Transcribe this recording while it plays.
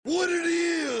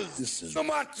This is the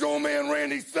Macho Man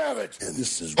Randy Savage. And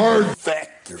this is Hard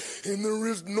Factor. And there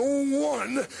is no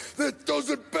one that does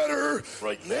it better.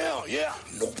 Right now, yeah.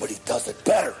 Nobody does it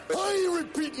better. I ain't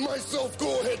repeating myself.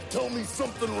 Go ahead, tell me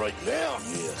something right now.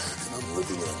 Yeah, and I'm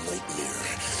living in a nightmare.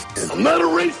 And I'm not a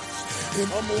racist.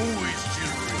 And I'm always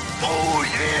cheering. Oh,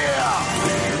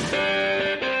 yeah.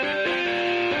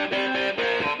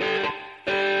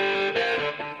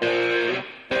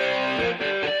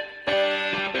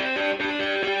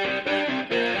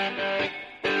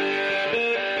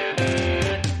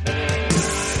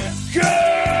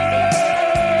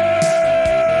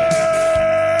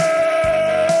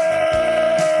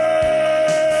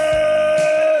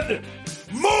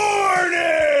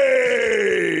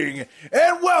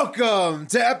 Welcome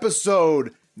to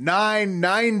episode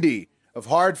 990 of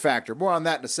Hard Factor. More on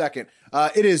that in a second.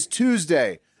 It is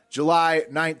Tuesday, July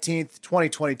 19th,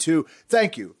 2022.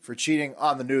 Thank you for cheating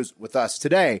on the news with us.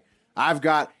 Today, I've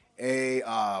got a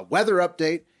weather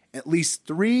update, at least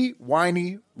 3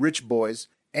 whiny rich boys,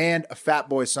 and a fat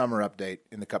boy summer update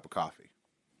in the cup of coffee.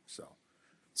 So,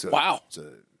 it's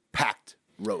a packed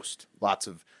roast.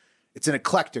 It's an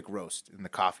eclectic roast in the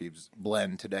coffee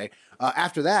blend today.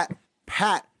 After that,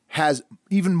 Pat has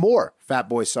even more Fat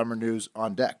Boy Summer news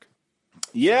on deck.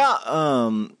 Yep,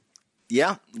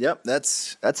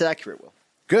 that's accurate, Will.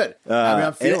 Good.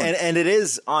 I'm feeling. And it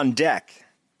is on deck,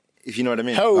 if you know what I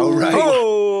mean. Oh, right.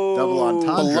 Oh, double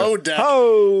entendre. Below deck.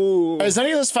 Oh, Is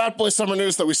any of this Fat Boy Summer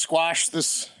news that we squashed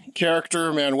this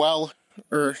character, Manuel?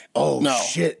 Or no?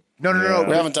 Shit. No.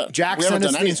 We haven't done. Jack we haven't sent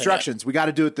us done the anything instructions. We got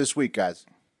to do it this week, guys.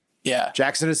 Yet. Yeah.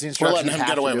 Jack sent us the We're instructions. letting him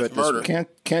get away with murder.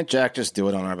 Can't Jack just do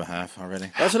it on our behalf already?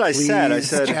 that's what I said. I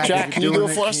said, Jack, can you do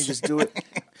it for us? Can you just do it?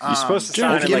 you're supposed to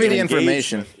Jack, sign give me an the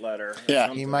information. engagement letter.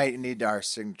 Yeah. He might need our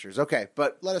signatures. Okay,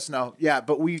 but let us know. Yeah,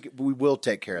 but we will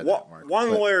take care of that, Mark.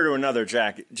 One lawyer to another,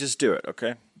 Jack. Just do it,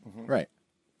 okay? Right.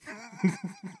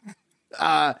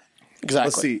 Exactly.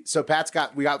 Let's see. So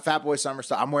we got Fat Boy Summer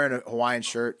stuff. I'm wearing a Hawaiian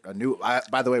shirt.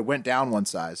 By the way, went down one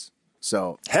size.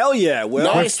 So Hell yeah,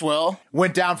 Will. Nice, Will.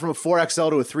 went down from a 4XL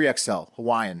to a 3XL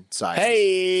Hawaiian size.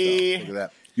 Hey. So, look at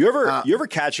that. You ever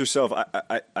catch yourself?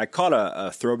 I caught a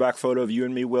throwback photo of you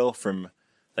and me, Will, from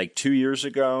like 2 years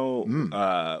ago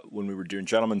when we were doing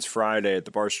Gentleman's Friday at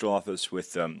the Barstool office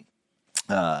with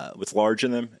Large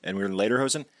in them, and we were in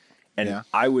Lederhosen, and Yeah.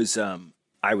 I was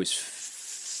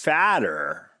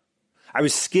fatter. I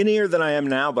was skinnier than I am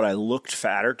now, but I looked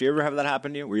fatter. Do you ever have that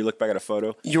happen to you, where you look back at a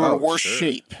photo? You're in worse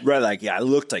shape. Right, like, yeah, I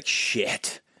looked like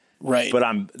shit, Right. but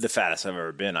I'm the fattest I've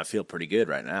ever been. I feel pretty good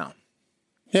right now.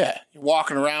 Yeah. You're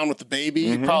walking around with the baby.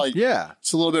 You probably. Yeah.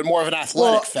 It's a little bit more of an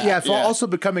athletic fat. Yeah, also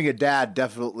becoming a dad,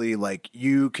 definitely, like,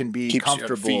 you can be Keeps you on your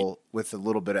comfortable with a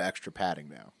little bit of extra padding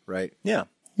now, right? Yeah.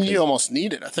 You almost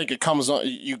need it. I think it comes on.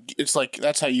 It's like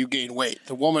that's how you gain weight.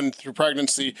 The woman through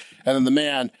pregnancy, and then the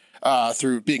man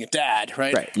through being a dad.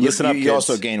 Right. Right. Listen up, You kids.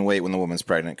 also gain weight when the woman's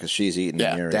pregnant because she's eating. Yeah.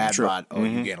 And you're Dad True. bod. Oh,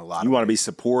 you gain a lot You of want to weight. be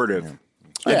supportive.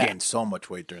 I Yeah. gained so much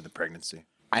weight during the pregnancy.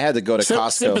 I had to go to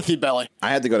Costco. Sympathy belly. I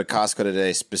had to go to Costco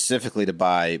today specifically to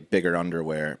buy bigger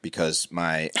underwear because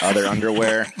my other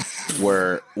underwear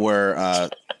were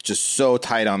just so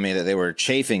tight on me that they were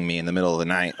chafing me in the middle of the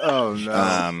night. Oh,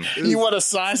 no. You want to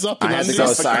size up? I had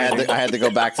to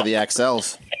go back to the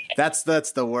XLs. That's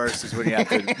the worst, is when you have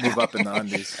to move up in the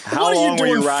undies. How What are you long were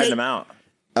you doing riding fit- them out?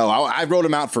 Oh, I wrote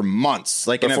them out for months.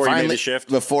 Like Before you and made finally, the shift?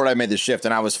 Before I made the shift,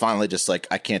 and I was finally just like,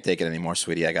 I can't take it anymore,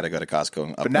 sweetie. I got to go to Costco.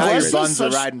 And But now your Plus, buns are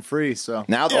such- riding free, so.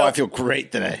 now, Yeah. I feel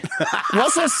great today.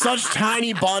 Was those such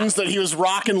tiny buns that he was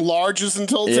rocking larges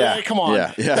until today? Yeah. Come on.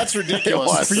 Yeah. Yeah. That's It ridiculous.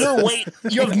 was. For your weight,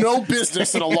 you have no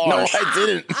business in a No, large. I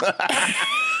didn't.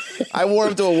 I wore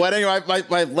them to a wedding.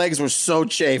 My legs were so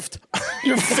chafed.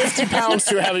 You're 50 pounds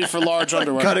too heavy for large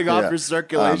underwear. Cutting off Yeah. your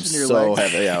circulation in your so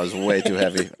legs. heavy. Yeah, I was way too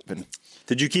heavy.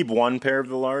 Did you keep one pair of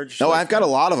the large? No, I've got a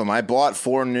lot of them. I bought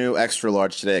 4 new extra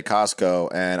large today at Costco,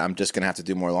 and I'm just gonna have to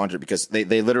do more laundry because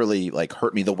they literally like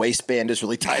hurt me. The waistband is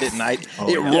really tight at night.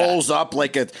 It rolls up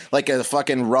like a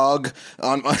fucking rug.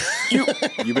 On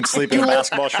You've been sleeping in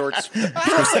basketball shorts? It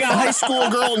looks like a high school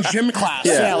girl in gym class.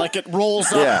 Yeah, like it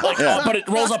rolls up, Yeah. but it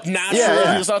rolls up naturally.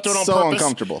 Yeah. He's not doing it on So purpose.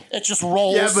 uncomfortable. It just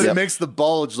rolls. Yeah, but Yep. it makes the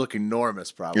bulge look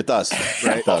enormous, probably. It does.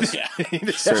 Right? It does. Yeah.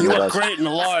 Certainly You look does. great in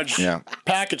a large Yeah.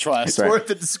 package wise. It's worth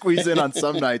it to squeeze in on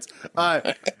some nights.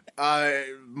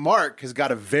 Mark has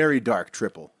got a very dark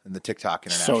triple in the TikTok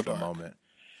international dark. moment.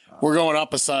 We're going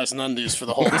up a size in undies for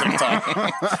the whole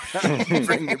TikTok.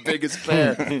 Bring your biggest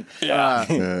pair.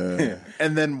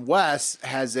 And then Wes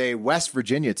has a West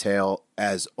Virginia tale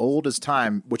as old as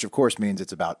time, which of course means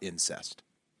it's about incest.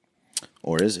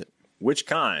 Or is it? Which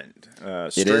kind?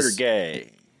 Straight or is.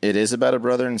 gay? It is about a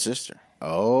brother and sister.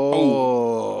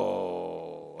 Oh.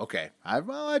 Okay.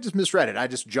 I just misread it. I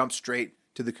just jumped straight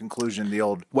to the conclusion, the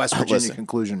old West Virginia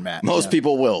conclusion, Matt. Most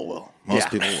people will.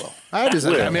 Most people will. I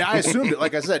assumed it.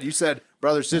 Like I said, you said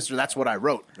brother, sister. That's what I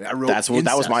wrote. That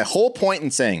was my whole point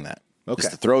in saying that. Okay.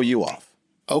 Just to throw you off.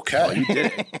 Okay. You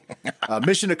did it.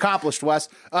 Mission accomplished, Wes.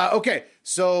 Okay.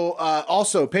 So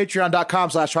also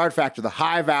patreon.com/Hard Factor. The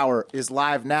Hive Hour is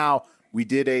live now. We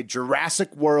did a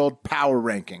Jurassic World power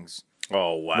rankings.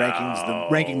 Oh, wow.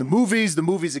 Ranking the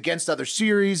movies against other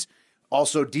series.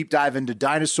 Also deep dive into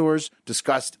dinosaurs.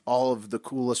 Discussed all of the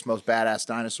coolest, most badass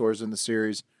dinosaurs in the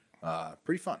series.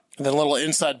 Pretty fun. And then a little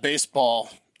inside baseball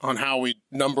on how we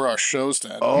number our shows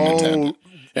to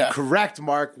Correct,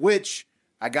 Mark, which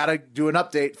I got to do an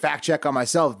update, fact check on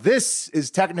myself. This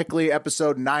is technically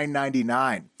episode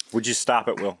 999. Would you stop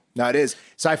it, Will? No, it is.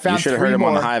 So I found You should have heard him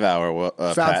on the Hive Hour,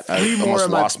 Pat. I almost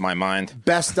lost my mind.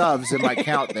 Best ofs in my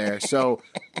count there. So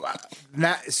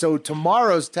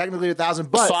tomorrow's technically 1,000,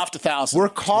 but soft 1,000. We're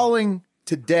calling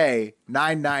today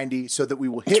 990 so that we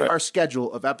will hit our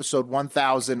schedule of episode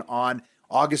 1,000 on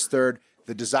August 3rd,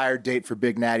 the desired date for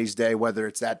Big Natty's Day, whether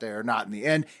it's that day or not in the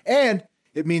end. And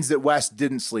it means that Wes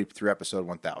didn't sleep through episode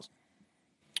 1,000.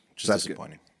 Which is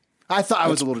disappointing. I thought I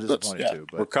was a little disappointed too.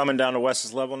 But we're coming down to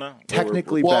Wes's level now?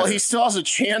 Technically well, better. he still has a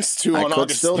chance to on could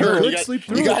August still 3rd.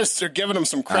 You guys are giving him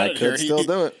some credit here. Still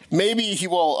do it. Maybe he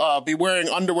will be wearing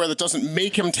underwear that doesn't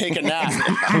make him take a nap.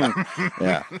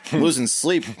 Yeah. Losing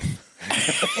sleep.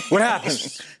 What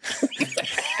happened?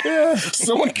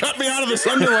 Someone cut me out of this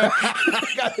underwear.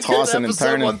 Tossing and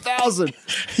turning. 1,000.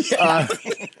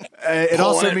 It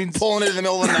also means pulling it in the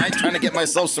middle of the night, trying to get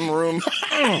myself some room.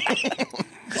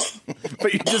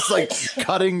 But you're just like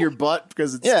cutting your butt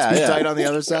because it's too tight on the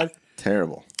other side.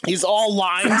 Terrible. He's all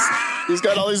lines. He's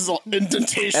got all these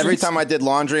indentations. Every time I did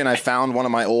laundry and I found one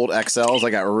of my old XLs, I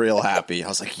got real happy. I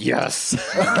was like, yes.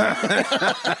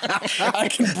 I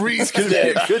can breathe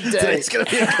today. Good day. It's going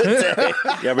to be a good day.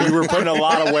 Yeah, but you were putting a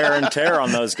lot of wear and tear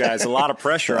on those guys, a lot of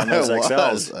pressure on those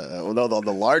XLs.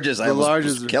 The largest, I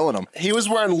was killing them. He was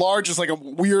wearing large as like a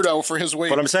weirdo for his weight.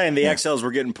 But I'm saying the XLs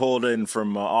were getting pulled in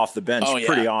from off the bench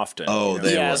pretty often. Oh,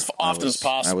 they were. As often as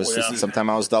possible. Sometimes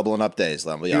I was doubling up days.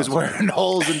 He was wearing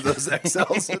holes into those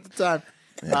XLs at the time.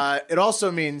 It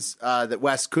also means that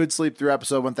Wes could sleep through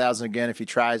episode 1,000 again if he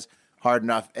tries hard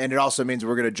enough. And it also means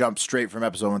we're going to jump straight from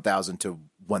episode 1,000 to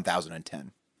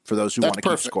 1,010 for those who want to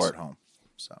keep score at home.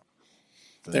 So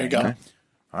there you go. Okay.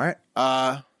 All right.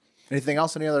 Anything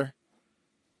else? Any other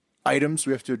items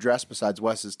we have to address besides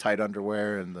Wes's tight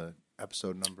underwear and the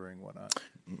episode numbering and whatnot?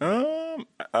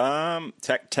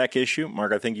 Tech issue,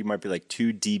 Mark. I think you might be like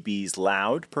 2 dBs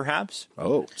loud, perhaps.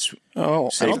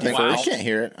 Safety I can't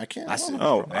hear it. I can't.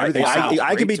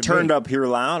 I could be turned up here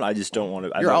loud. I just don't want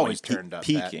to. You're always turned up.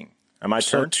 Peaking. Am I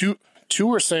turned?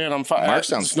 Two are saying I'm fine. Mark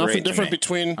sounds nothing great different to me.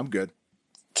 between I'm good.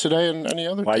 today and any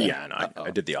other Well, day. yeah, no,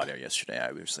 I did the audio yesterday.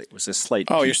 I was like, was a slight.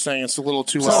 Oh, you're saying it's a little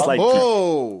too Slight loud? peak.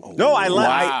 Oh, No,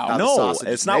 Wow. no,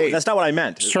 it's not. That's not what I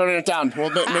meant. Just turning it down. Well,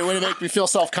 maybe make me feel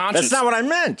self-conscious. That's not what I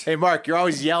meant. Hey, Mark, you're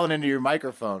always yelling into your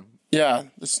microphone. Yeah,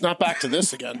 it's not back to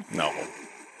this again. No.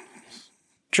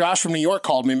 Josh from New York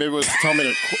called me. Maybe it was to tell me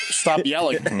to stop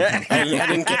yelling. I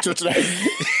didn't get to it today.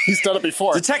 He's done it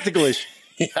before. It's a technical issue.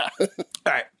 Yeah. All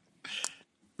right.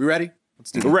 We ready?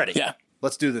 Let's do it. We're ready. Yeah.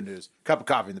 Let's do the news. Cup of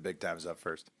coffee in the big time is up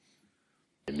first.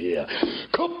 Yeah.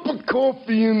 Cup of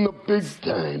coffee in the big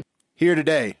time. Here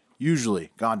today,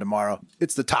 usually gone tomorrow.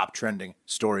 It's the top trending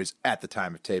stories at the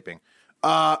time of taping.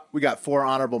 We got 4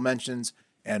 honorable mentions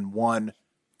and 1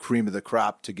 cream of the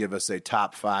crop to give us a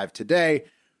top 5 today.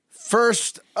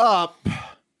 First up,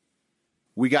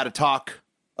 we got to talk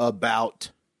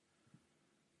about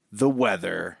the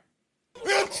weather.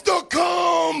 It's the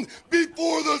calm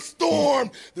before the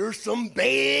storm. There's some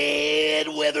bad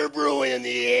weather brewing,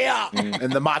 yeah.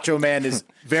 And the Macho Man is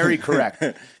very correct.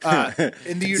 In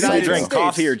the United So you drank States,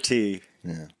 coffee or tea?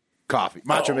 coffee.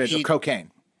 Macho Man,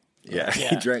 cocaine. Yeah,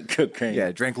 he drank cocaine.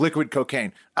 Yeah, drank liquid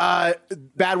cocaine.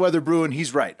 Bad weather brewing,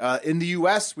 he's right. In the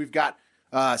U.S., we've got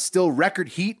still record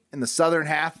heat in the southern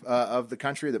half of the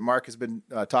country that Mark has been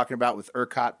talking about with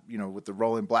ERCOT, with the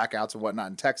rolling blackouts and whatnot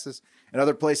in Texas and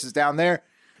other places down there.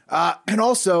 And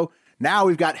also, now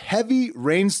we've got heavy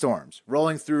rainstorms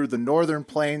rolling through the northern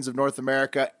plains of North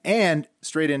America and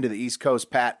straight into the East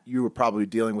Coast. Pat, you were probably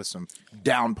dealing with some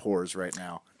downpours right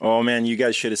now. Oh, man, you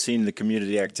guys should have seen the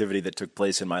community activity that took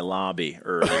place in my lobby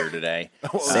earlier today.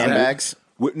 Sandbags?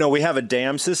 We have a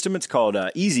dam system. It's called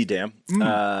Easy Dam.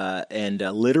 And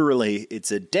literally,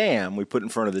 it's a dam we put in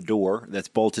front of the door that's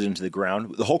bolted into the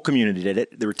ground. The whole community did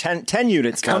it. There were 10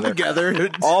 units Come together.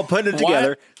 all putting it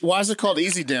together. Why is it called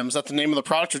Easy Dam? Is that the name of the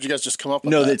product, or did you guys just come up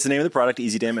with No, that? it's the name of the product,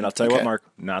 Easy Dam. And I'll tell you what, Mark,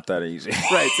 not that easy.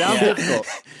 Right. Sounds difficult.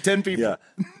 10 people.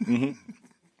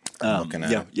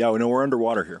 Yeah. Yeah, we know we're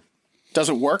underwater here. Does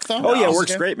it work, though? Oh, yeah, it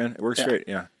works great, man. It works great,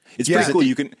 yeah. It's pretty cool.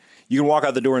 You can walk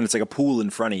out the door, and it's like a pool in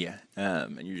front of you,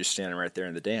 and you're just standing right there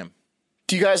in the dam.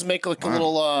 Do you guys make like a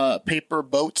little paper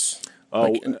boats?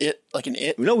 Oh, like an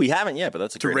it? No, we haven't yet, but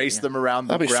that's a To great race idea. them around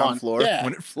the That'd be ground fun. floor Yeah.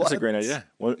 when it floods. That's a great idea.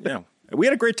 Well, yeah. We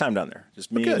had a great time down there.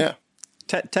 Just me and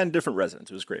 10 different residents.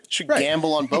 It was great. Should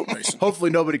gamble on boat racing. Hopefully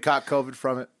nobody caught COVID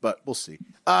from it, but we'll see.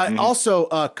 Also,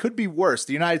 could be worse.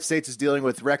 The United States is dealing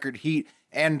with record heat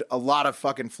and a lot of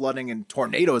fucking flooding, and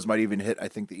tornadoes might even hit, I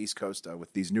think, the East Coast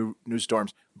with these new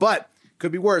storms. But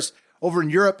could be worse. Over in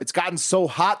Europe, it's gotten so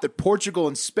hot that Portugal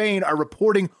and Spain are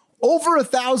reporting over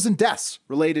 1,000 deaths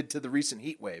related to the recent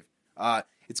heat wave.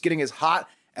 It's getting as hot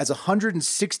as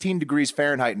 116 degrees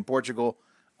Fahrenheit in Portugal.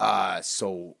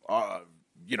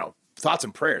 Thoughts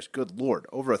and prayers. Good Lord.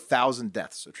 Over 1,000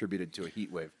 deaths attributed to a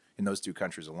heat wave in those two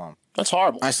countries alone. That's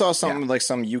horrible. I saw something like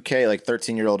some UK, like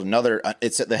 13-year-old,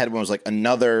 the headline was like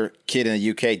another kid in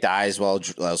the UK dies while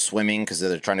swimming because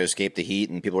they're trying to escape the heat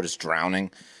and people are just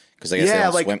drowning. Because I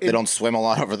guess they don't swim a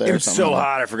lot over there. It's so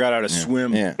hot. I forgot how to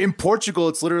swim. Yeah. In Portugal,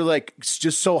 it's literally like, it's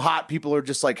just so hot. People are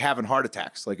just like having heart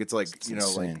attacks. Like, it's like,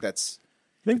 insane. like that's.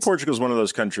 I think Portugal's one of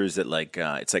those countries that like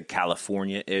it's like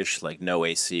California-ish, like no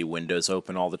AC, windows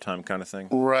open all the time kind of thing.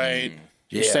 Right.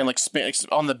 You're saying like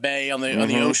on the bay, on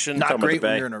the ocean. Not Talking about great the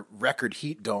when bay. you're in a record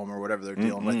heat dome or whatever they're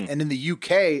dealing with. And in the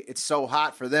UK, it's so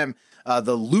hot for them.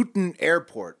 The Luton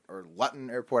Airport, I don't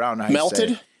know how Melted?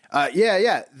 you say it.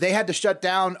 Yeah. They had to shut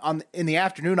down in the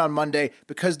afternoon on Monday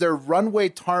because their runway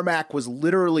tarmac was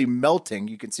literally melting.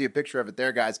 You can see a picture of it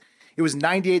there, guys. It was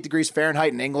 98 degrees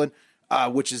Fahrenheit in England,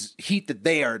 which is heat that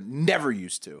they are never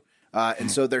used to.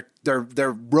 And so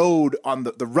their road on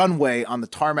the runway on the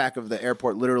tarmac of the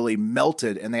airport literally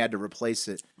melted, and they had to replace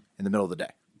it in the middle of the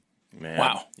day. Man,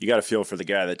 Wow. You got to feel for the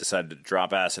guy that decided to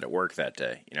drop acid at work that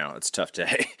day. It's a tough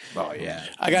day. Oh yeah,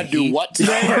 I got to do what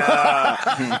today?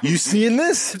 You seeing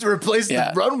this? to replace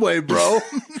the runway, bro.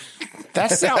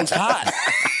 That sounds hot.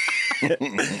 Do you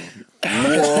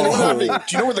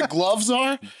know where the gloves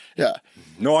are? Yeah.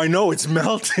 No, I know it's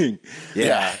melting.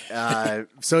 Yeah.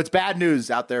 So it's bad news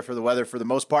out there for the weather for the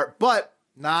most part, but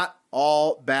not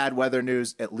all bad weather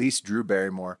news. At least Drew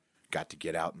Barrymore got to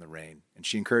get out in the rain, and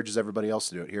she encourages everybody else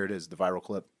to do it. Here it is, the viral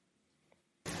clip.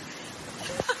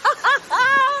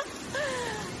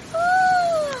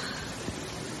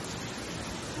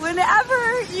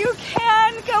 Whenever you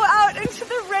can go out into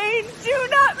the rain, do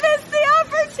not miss the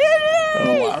opportunity.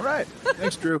 Oh, wow. All right.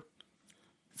 Thanks, Drew.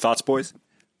 Thoughts, boys?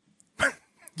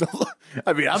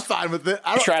 I mean, I'm fine with it.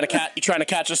 You trying to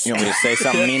catch us? You want me to say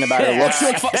something mean about her looks?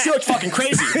 She looks fucking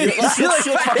crazy. She looks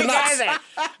fucking nuts.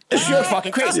 She looks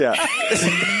fucking crazy. Yeah.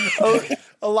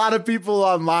 A lot of people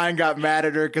online got mad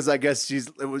at her because I guess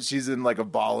she's in like a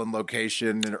ballin'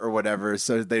 location or whatever.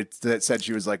 So they said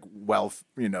she was like wealth,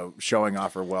 showing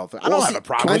off her wealth. I don't have a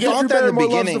problem. I thought that in the Loves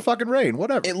beginning. the fucking rain.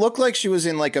 Whatever. It looked like she was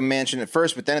in like a mansion at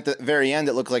first, but then at the very end,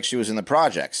 it looked like she was in the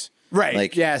projects. Right.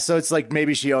 Like, yeah. So it's like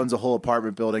maybe she owns a whole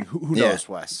apartment building. Who knows,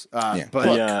 Wes? But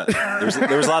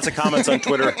there was lots of comments on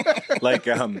Twitter like,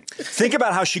 think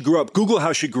about how she grew up. Google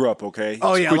how she grew up, okay?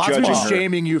 oh yeah, Quit lots of people judging her.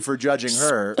 shaming you for judging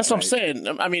her. That's what I'm saying.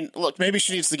 I mean, look, maybe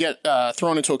she needs to get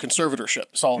thrown into a conservatorship.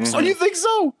 That's all I'm Oh, saying. you think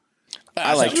so?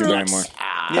 I like Drew Barrymore.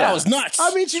 That was nuts.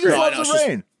 I mean, she just loves the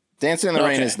rain. Dancing in the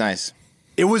rain is nice.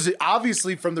 It was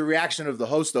obviously from the reaction of the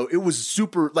host, though. It was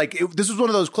super this was one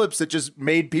of those clips that just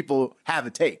made people have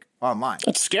a take online.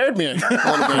 It scared me a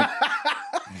little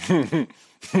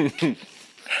bit.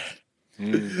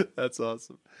 That's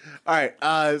awesome. All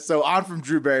right, so on from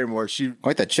Drew Barrymore. She,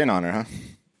 Quite that chin on her, huh?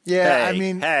 yeah, Hey, I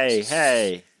mean,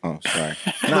 hey. Oh, sorry.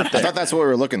 I thought that's what we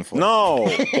were looking for. No.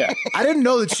 I didn't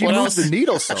know that she What moved else? the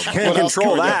needle so much. Can't else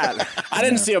control can we do? that. I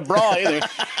didn't see a bra either.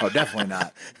 Oh, definitely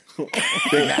not.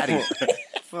 Big Natty.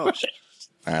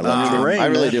 I love Drew. rain, I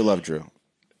really man. do love Drew.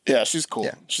 Yeah, she's cool.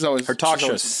 Yeah. She's always Her talk she's show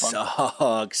always been fun.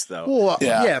 sucks, though. Well,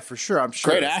 Yeah. yeah, for sure. I'm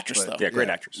sure. Great actress, but- though. Yeah, great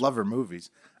actress. Love her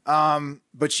movies.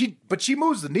 But she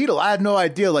moves the needle. I had no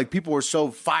idea. Like, people were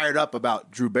so fired up about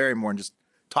Drew Barrymore and just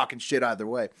talking shit either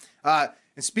way.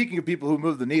 And speaking of people who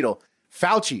move the needle,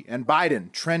 Fauci and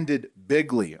Biden trended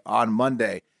bigly on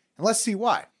Monday. And let's see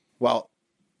why. Well,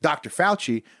 Dr.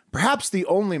 Fauci, perhaps the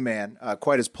only man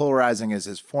quite as polarizing as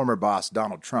his former boss,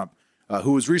 Donald Trump,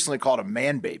 who was recently called a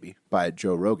man baby by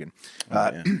Joe Rogan.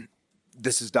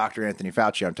 this is Dr. Anthony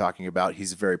Fauci I'm talking about.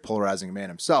 He's a very polarizing man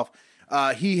himself.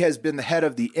 He has been the head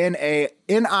of the NIAID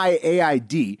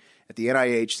at the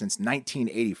NIH since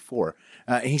 1984.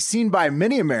 And he's seen by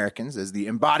many Americans as the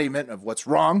embodiment of what's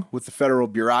wrong with the federal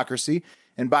bureaucracy,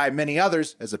 and by many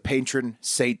others as a patron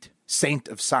saint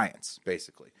of science,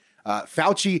 basically.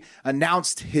 Fauci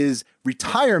announced his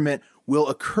retirement will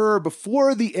occur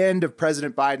before the end of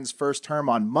President Biden's first term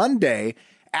on Monday,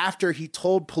 after he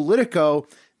told Politico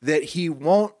that he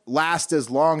won't last as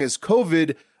long as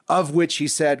COVID, of which he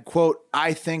said, quote,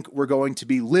 "I think we're going to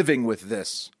be living with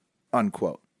this,"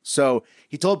 unquote. So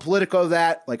he told Politico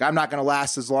that, like, I'm not going to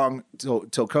last as long till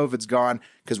COVID's gone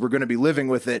because we're going to be living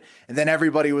with it. And then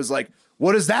everybody was like,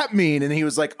 what does that mean? And he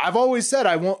was like, I've always said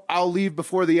I'll leave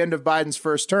before the end of Biden's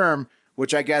first term,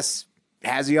 which I guess,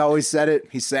 has he always said it?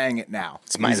 He's saying it now.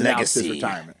 It's my legacy. His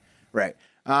retirement. Right.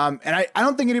 And I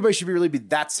don't think anybody should really be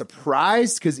that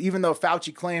surprised, because even though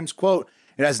Fauci claims, quote,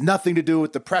 it has nothing to do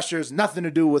with the pressures, nothing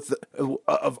to do with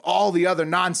of all the other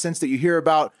nonsense that you hear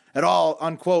about at all,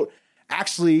 unquote.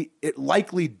 Actually, it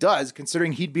likely does,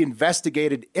 considering he'd be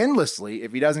investigated endlessly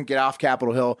if he doesn't get off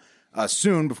Capitol Hill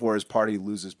soon before his party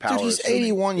loses power. Dude, he's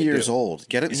 81 years old.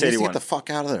 Get it? He needs to get the fuck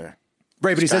out of there.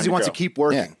 Right, but he says he wants to keep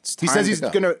working. Yeah, he says he's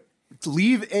going to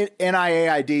leave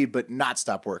NIAID but not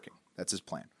stop working. That's his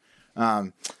plan.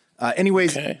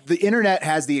 Anyways, the internet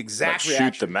has the exact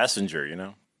reaction. Shoot the messenger, you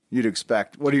know? You'd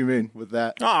expect. What do you mean with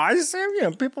that? No, I just,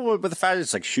 people with the fact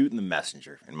it's like shooting the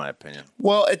messenger, in my opinion.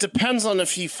 Well, it depends on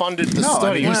if he funded the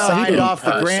study. He signed off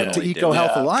the grant to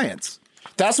EcoHealth Alliance.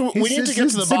 That's what we need to get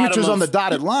to the bottom signatures of. On the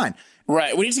dotted line.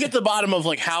 Right. We need to get to the bottom of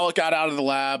like how it got out of the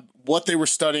lab, what they were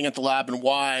studying at the lab, and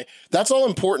why. That's all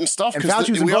important stuff, because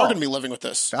we are going to be living with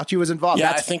this. Fauci was involved.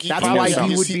 Yeah, I think that's why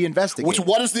he would be investigated.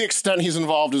 What is the extent he's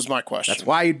involved is my question. That's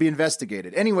why he'd be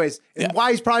investigated. Anyways, and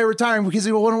why he's probably retiring, because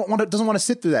he doesn't want to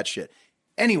sit through that shit.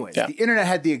 Anyways, the internet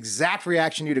had the exact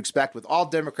reaction you'd expect, with all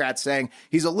Democrats saying,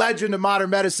 he's a legend of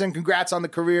modern medicine. Congrats on the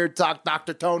career,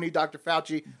 Dr. Tony, Dr.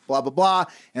 Fauci, blah, blah, blah.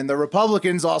 And the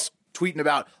Republicans all tweeting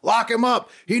about, lock him up.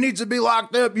 He needs to be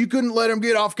locked up. You couldn't let him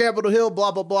get off Capitol Hill,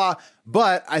 blah, blah, blah.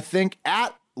 But I think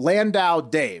at Landau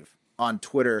Dave on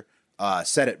Twitter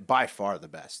said it by far the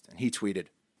best. And he tweeted,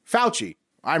 Fauci,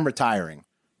 I'm retiring,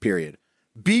 period.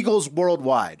 Beagles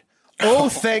worldwide. Oh,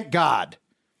 thank God.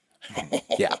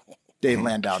 Yeah. Dave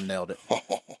Landau nailed it.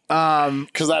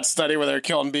 Because that study where they're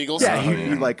killing beagles? Yeah, he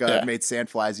made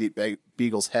sandflies eat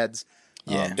beagles' heads.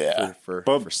 For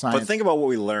science. But think about what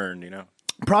we learned, you know?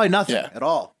 Probably nothing at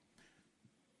all.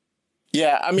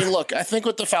 Yeah, I mean, look, I think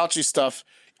with the Fauci stuff,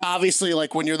 obviously,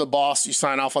 like when you're the boss, you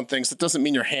sign off on things. That doesn't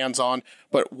mean you're hands-on.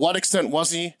 But what extent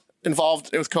was he involved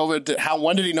with COVID?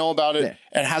 When did he know about it? Yeah.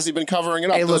 And has he been covering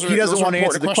it up? Hey, look, he doesn't want to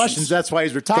answer the questions. That's why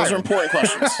he's retired. Those are important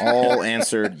questions. All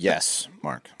answered yes,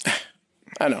 Mark.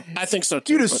 I know. I think so,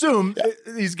 too. You'd assume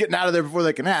he's getting out of there before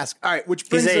they can ask. All right, which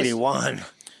brings He's 81.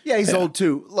 Yeah, he's old,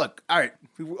 too. Look, all right.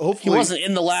 Hopefully, he wasn't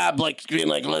in the lab like being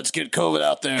like, let's get COVID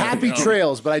out there. Happy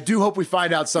trails, but I do hope we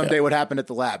find out someday what happened at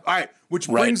the lab. All right, which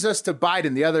brings us to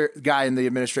Biden, the other guy in the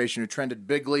administration who trended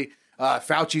bigly,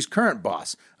 Fauci's current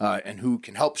boss, and who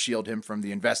can help shield him from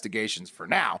the investigations for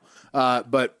now.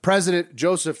 But President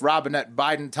Joseph Robinette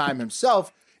Biden time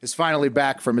himself is finally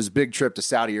back from his big trip to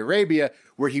Saudi Arabia,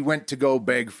 where he went to go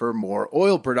beg for more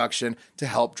oil production to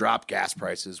help drop gas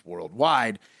prices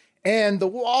worldwide. And the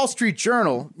Wall Street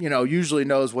Journal, usually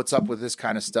knows what's up with this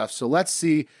kind of stuff. So let's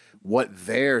see what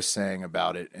they're saying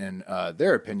about it in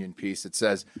their opinion piece. It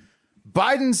says,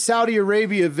 Biden's Saudi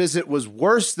Arabia visit was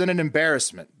worse than an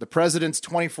embarrassment. The president's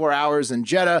 24 hours in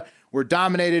Jeddah were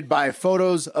dominated by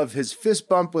photos of his fist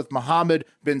bump with Mohammed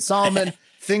bin Salman.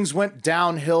 Things went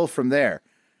downhill from there.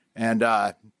 And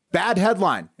bad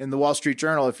headline in the Wall Street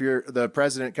Journal if you're the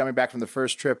president coming back from the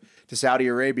first trip to Saudi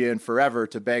Arabia in forever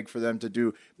to beg for them to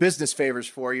do business favors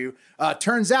for you.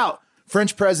 Turns out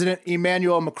French President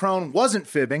Emmanuel Macron wasn't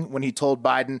fibbing when he told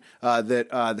Biden that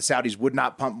the Saudis would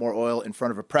not pump more oil in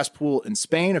front of a press pool in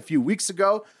Spain a few weeks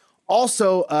ago.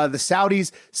 Also, the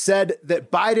Saudis said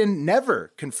that Biden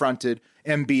never confronted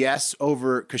MBS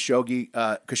over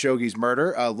Khashoggi's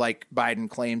murder, like Biden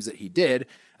claims that he did.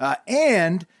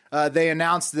 And they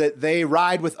announced that they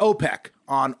ride with OPEC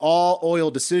on all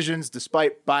oil decisions,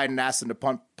 despite Biden asking to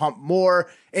pump more,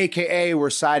 a.k.a. we're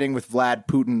siding with Vlad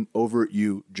Putin over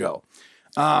you, Joe.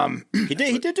 He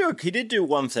did do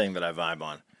one thing that I vibe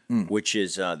on, which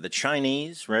is the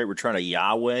Chinese, right? We're trying to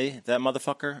Yahweh that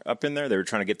motherfucker up in there. They were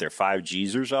trying to get their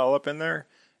 5Gsers all up in there.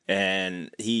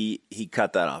 And he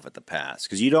cut that off at the pass,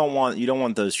 because you don't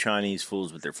want those Chinese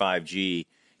fools with their 5G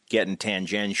getting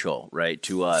tangential, right,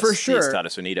 to us, the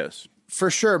Estados Unidos.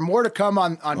 For sure. More to come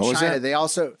on China. They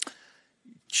also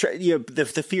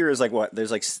the fear is like what?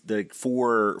 There's like the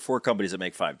four companies that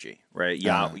make 5G, right?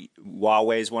 Yeah,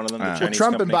 Huawei is one of them. The Chinese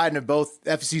Trump company. and Biden have both.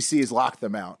 FCC has locked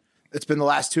them out. It's been the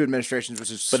last two administrations,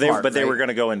 which is but smart, they were going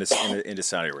to go into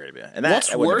Saudi Arabia, and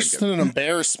what's worse than an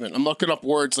embarrassment? I'm looking up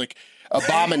words like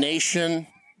abomination,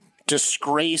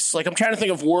 disgrace. Like I'm trying to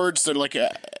think of words that like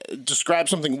describe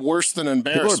something worse than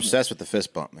embarrassment. People are obsessed with the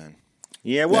fist bump, man.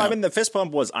 Yeah, well, I mean, the fist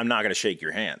bump was, I'm not going to shake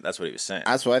your hand. That's what he was saying.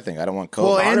 That's what I think. I don't want COVID.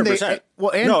 Well, 100%.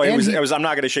 and it was, I'm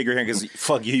not going to shake your hand because,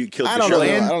 fuck you killed I the don't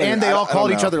show. know. And they all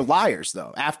called each know. other liars,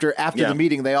 though. After the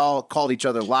meeting, they all called each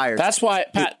other liars. That's why,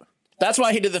 Pat. That's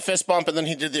why he did the fist bump, and then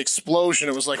he did the explosion.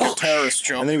 It was like a terrorist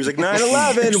joke. And then he was like,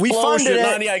 9/11, we funded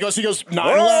it. Yeah, he goes, 9/11.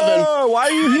 Oh, why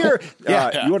are you here?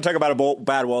 Yeah. You want to talk about a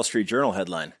bad Wall Street Journal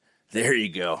headline? There you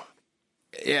go.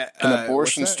 yeah, An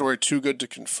abortion story too good to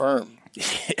confirm.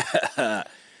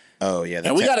 Oh yeah,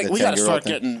 And we got to start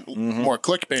getting more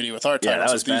clickbaity with our titles. Yeah,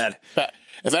 that was bad.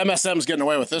 If MSM's getting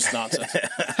away with this nonsense,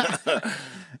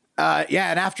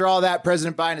 and after all that,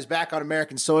 President Biden is back on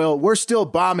American soil. We're still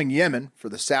bombing Yemen for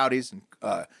the Saudis,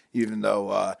 and even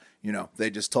though they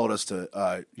just told us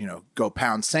to go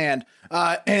pound sand,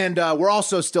 and we're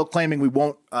also still claiming we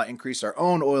won't increase our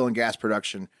own oil and gas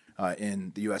production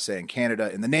in the USA and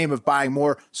Canada in the name of buying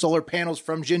more solar panels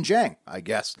from Xinjiang, I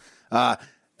guess.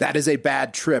 That is a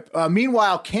bad trip.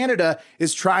 Meanwhile, Canada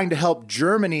is trying to help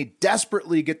Germany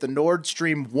desperately get the Nord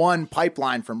Stream 1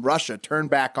 pipeline from Russia turned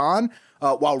back on,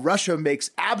 while Russia makes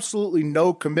absolutely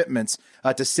no commitments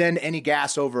to send any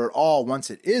gas over at all once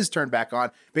it is turned back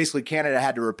on. Basically, Canada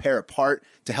had to repair a part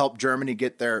to help Germany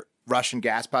get their Russian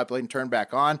gas pipeline turned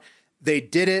back on. They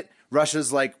did it.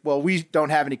 Russia's like, well, we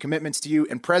don't have any commitments to you.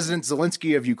 And President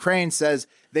Zelensky of Ukraine says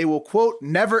they will, quote,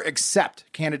 never accept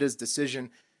Canada's decision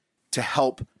to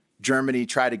help Germany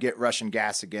try to get Russian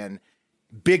gas again.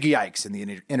 Big yikes in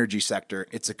the energy sector.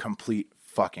 It's a complete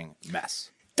fucking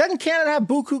mess. Doesn't Canada have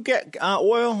buku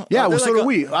oil? Yeah, well, so do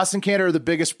we. Us and Canada are the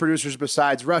biggest producers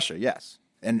besides Russia, yes,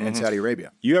 and Saudi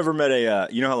Arabia. You ever met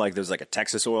you know how like there's like a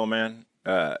Texas oil man?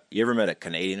 You ever met a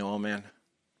Canadian oil man?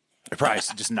 They're probably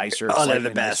just nicer. Oh, they're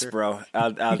the best, bro.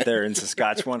 Out there in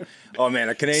Saskatchewan. Oh man,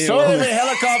 a Canadian. so oil the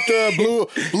helicopter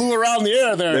blew around the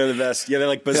air there. They're the best. Yeah, they're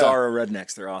like bizarro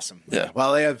rednecks. They're awesome. Yeah.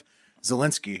 Well, they have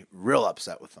Zelensky real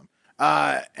upset with them.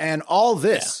 And all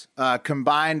this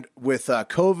combined with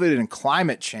COVID and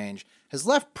climate change has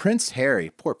left Prince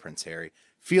Harry, poor Prince Harry,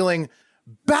 feeling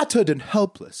battered and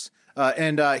helpless.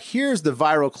 And here's the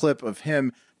viral clip of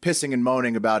him pissing and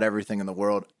moaning about everything in the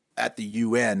world at the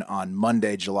UN on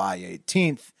Monday, July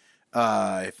 18th.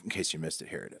 In case you missed it,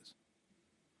 here it is.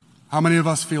 How many of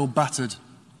us feel battered,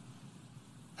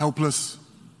 helpless,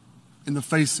 in the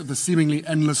face of the seemingly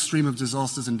endless stream of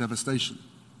disasters and devastation?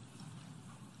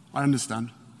 I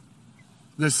understand.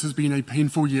 This has been a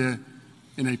painful year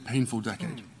in a painful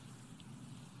decade.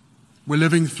 We're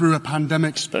living through a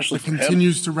pandemic that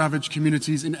continues to ravage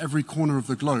communities in every corner of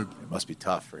the globe. It must be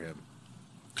tough for him.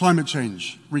 Climate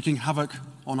change wreaking havoc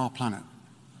on our planet,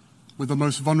 with the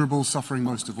most vulnerable suffering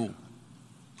most of all.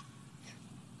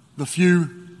 The few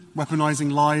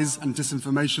weaponizing lies and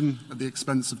disinformation at the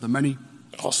expense of the many.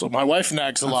 Also, my wife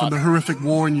nags a lot. From the horrific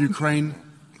war in Ukraine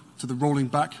to the rolling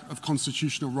back of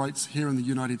constitutional rights here in the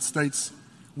United States,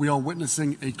 we are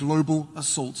witnessing a global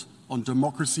assault on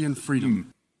democracy and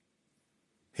freedom.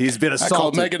 He's been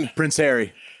assaulted, Prince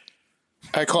Harry.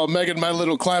 I call Megan my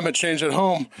little climate change at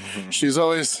home. She's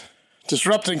always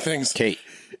disrupting things. Kate.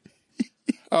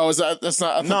 Oh, that's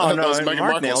not? No, that was Meghan Mark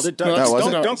Markle's. nailed it.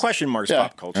 Don't question Mark's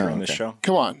pop culture on this show.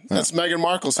 Come on, that's Meghan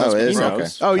Markle's Oh, husband. it is? He Okay.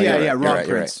 knows. Oh, yeah, you're yeah, right, wrong you're right,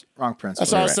 Prince. Wrong Prince.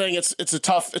 That's what I was saying. It's a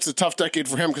tough decade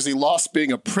for him because he lost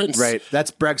being a prince. Right.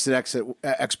 That's Brexit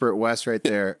expert Wes right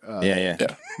there. Yeah.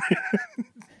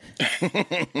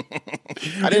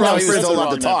 I didn't know he was still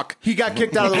allowed to talk. He got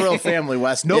kicked out of the royal family,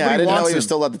 Wes. I Nobody didn't know wants he was him.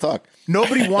 still allowed to talk.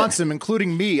 Nobody wants him,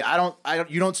 including me.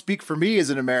 You don't speak for me as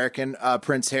an American,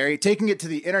 Prince Harry. Taking it to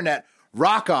the internet,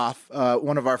 Rockoff,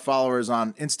 one of our followers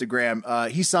on Instagram,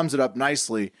 he sums it up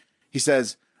nicely. He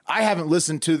says, I haven't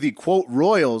listened to the, quote,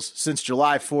 royals since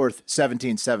July 4th,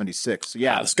 1776. So,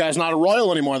 yeah. This guy's not a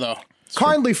royal anymore, though.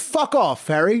 Kindly fuck off,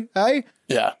 Harry. Hey?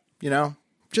 Yeah. You know,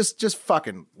 just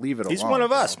fucking leave it alone. He's one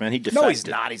of us, man. He defected. No, he's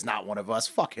not. He's not one of us.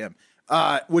 Fuck him.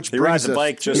 Which He brings rides a us-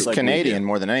 bike just He's like Canadian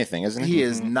more than anything, isn't he? He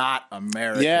is not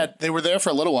American. Yeah, they were there for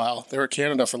a little while. They were in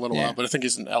Canada for a little while, but I think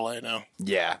he's in LA now.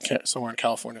 Yeah. Somewhere in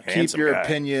California. Keep your guy.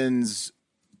 opinions.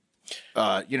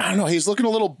 I don't know. He's looking a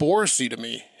little Borisy to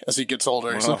me as he gets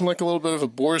older. He's looking like a little bit of a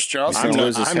Boris Johnson.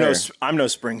 I'm no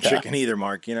spring chicken either,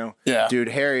 Mark. You know. Yeah. Dude,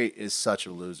 Harry is such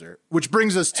a loser. Which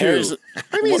brings us to Harry's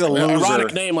He's a loser.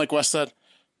 ironic name, like Wes said.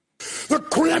 The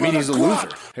cream I mean, of he's the a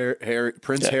crop. loser.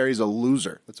 Prince Harry's a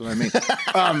loser. That's what I mean.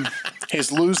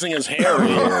 He's losing his hair.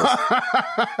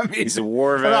 He's a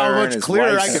war I don't know how veteran. much His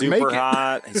clearer wife's I can super make it.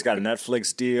 hot. He's got a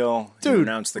Netflix deal. He Dude,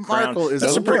 announced the crown. Markle is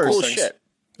Those the are pretty cool worst. shit.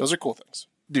 Those are cool things.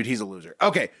 Dude, he's a loser.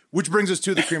 Okay, which brings us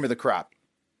to the cream of the crop.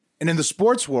 And in the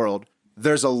sports world,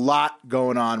 there's a lot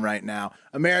going on right now.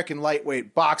 American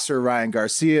lightweight boxer Ryan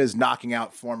Garcia is knocking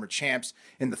out former champs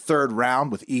in the third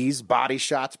round with ease. Body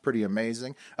shots, pretty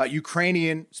amazing.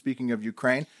 Ukrainian, speaking of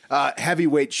Ukraine,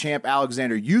 heavyweight champ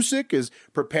Alexander Usyk is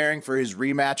preparing for his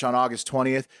rematch on August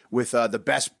 20th with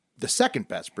the second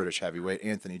best British heavyweight,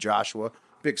 Anthony Joshua.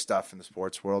 Big stuff in the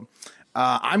sports world.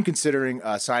 I'm considering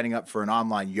signing up for an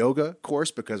online yoga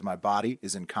course because my body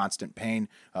is in constant pain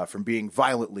from being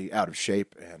violently out of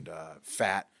shape and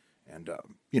fat and,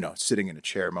 sitting in a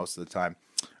chair most of the time.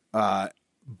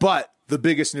 But the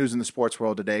biggest news in the sports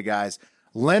world today, guys,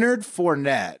 Leonard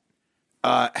Fournette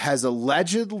has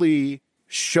allegedly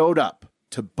showed up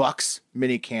to Bucks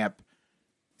minicamp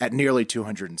at nearly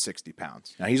 260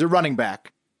 pounds. Now, he's a running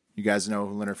back. You guys know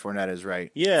who Leonard Fournette is,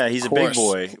 right? Yeah, he's a big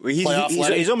boy.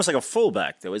 He's almost like a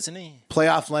fullback, though, isn't he?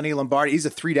 Playoff Lenny Lombardi. He's a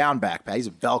 3-down back. He's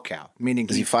a bell cow, meaning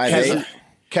Is he 5'8"?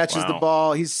 catches the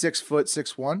ball. He's 6 foot,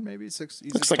 6'1", maybe 6.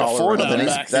 He's Looks like a taller 4-down than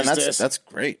back. That's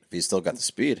great if he's still got the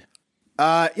speed.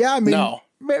 Yeah, I mean, No.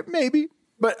 Maybe,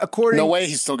 but according No way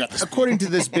he's still got this. according to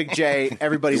this Big J,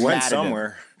 everybody's He went mad at him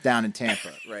somewhere. down in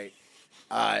Tampa, right?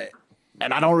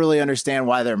 And I don't really understand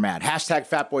why they're mad. Hashtag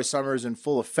Fatboy Summer is in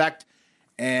full effect,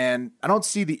 and I don't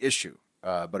see the issue.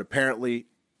 But apparently,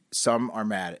 some are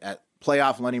mad at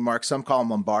playoff Lenny Mark. Some call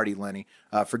him Lombardi Lenny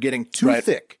for getting too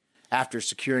thick after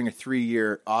securing a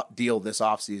 3-year deal this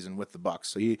offseason with the Bucks.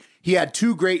 So he had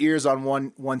 2 great years on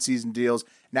one season deals.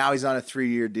 Now he's on a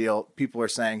 3-year deal. People are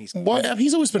saying he's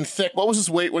always been thick. What was his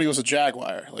weight when he was a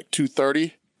Jaguar? Like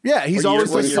 230? Yeah, he's always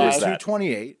what listed year as was that?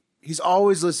 228. He's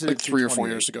always listed Like at 3 or 4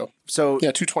 228. years ago. So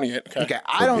Yeah, 228. Okay.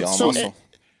 I don't. So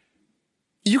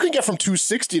You can get from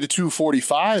 260 to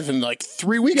 245 in like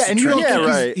 3 weeks. yeah, and you don't think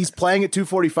right. he's playing at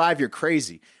 245. You're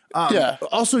crazy. Yeah.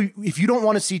 Also, if you don't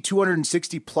want to see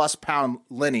 260 plus pound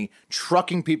Lenny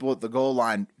trucking people at the goal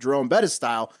line, Jerome Bettis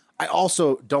style, I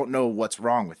also don't know what's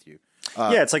wrong with you.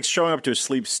 Yeah, it's like showing up to a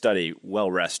sleep study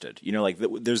well rested. You know, like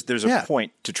there's a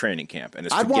point to training camp, and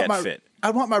it's to get fit.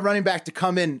 I want my running back to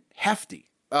come in hefty.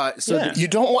 You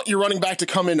don't want your running back to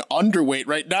come in underweight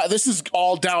right now. This is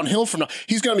all downhill from now.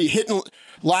 He's going to be hitting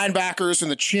linebackers in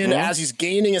the chin as he's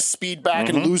gaining his speed back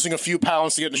and losing a few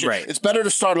pounds to get in the shape. Right. It's better to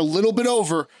start a little bit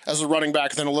over as a running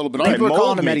back than a little bit under. People are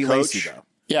calling him me, Eddie coach. Lacy, though.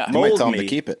 Yeah. You might Mold tell him me. to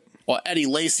keep it. Well, Eddie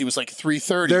Lacy was like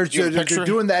 330. They're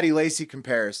doing the Eddie Lacy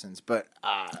comparisons, but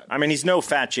I mean, he's no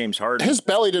fat James Harden. His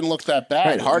belly didn't look that bad.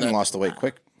 Right, Harden lost the weight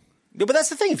quick. No, but that's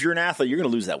the thing. If you're an athlete, you're going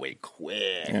to lose that weight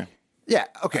quick. yeah,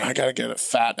 okay. I got to get a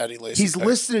fat Eddie Lacy. He's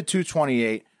listed at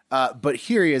 228, but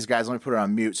here he is, guys. Let me put it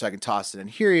on mute so I can toss it in.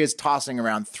 Here he is tossing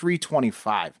around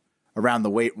 325 around the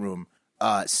weight room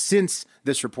since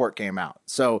this report came out.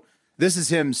 So this is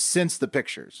him since the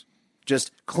pictures.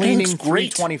 Just cleaning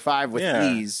 325 with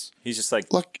ease. He's just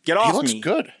like, Look, get off he looks me.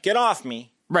 good. Get off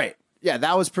me. Right. Yeah,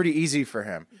 that was pretty easy for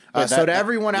him. So to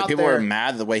everyone out people there. are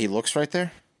mad the way he looks right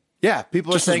there. Yeah,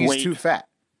 people Just are saying his he's weight. too fat.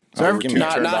 So Give me a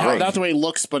not, turn. not the way he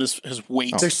looks, but his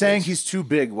weight. they're saying he's too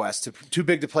big, Wes, too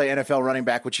big to play NFL running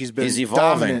back, which he's been He's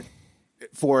evolving. dominant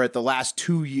for at the last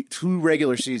two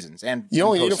regular seasons. And You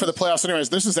only need him for the playoffs anyways.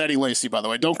 This is Eddie Lacy, by the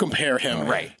way. Don't compare him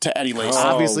to Eddie Lacy.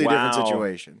 obviously wow. different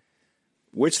situation.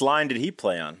 Which line did he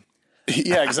play on?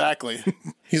 Yeah, exactly.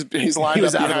 He's lined He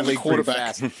was up out of behind the the league pretty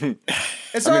quarterback. fast. And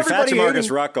so I mean, fat everybody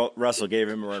Jamarcus Russell gave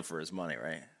him a run for his money,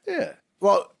 right? yeah.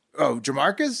 Well,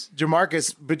 Jamarcus,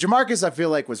 I feel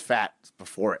like was fat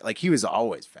before it. Like he was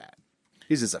always fat.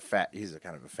 He's a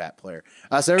kind of a fat player.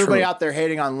 So everybody out there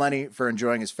hating on Lenny for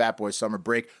enjoying his fat boy summer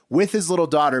break with his little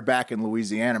daughter back in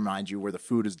Louisiana, mind you, where the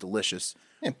food is delicious.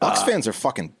 Man, Bucks fans are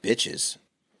fucking bitches.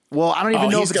 Well, I don't even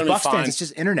know he's if it's gonna be Bucks fine. fans. It's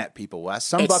just internet people, Wes.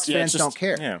 Some Bucks fans don't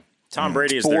care. Yeah. Tom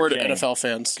Brady is Bored their king. NFL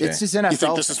fans. It's just NFL. You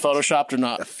think this is photoshopped or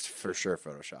not? For sure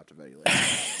photoshopped of Eddie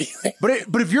Lacy.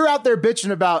 but if you're out there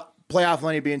bitching about playoff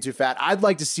Lenny being too fat, I'd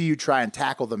like to see you try and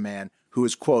tackle the man who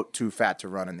is, quote, too fat to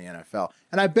run in the NFL.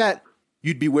 And I bet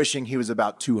you'd be wishing he was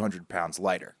about 200 pounds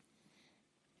lighter.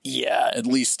 Yeah, at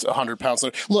least 100 pounds.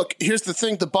 Look, here's the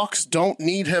thing. The Bucks don't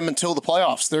need him until the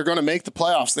playoffs. They're going to make the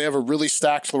playoffs. They have a really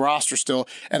stacked roster still,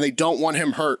 and they don't want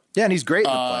him hurt Yeah, and he's great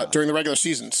in the playoffs. during the regular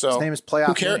season. So His name is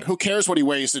Playoff Lenny. Who cares what he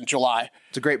weighs in July?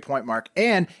 It's a great point, Mark.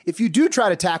 And if you do try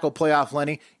to tackle playoff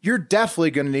Lenny, you're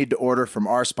definitely going to need to order from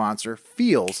our sponsor,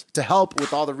 Feels, to help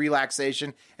with all the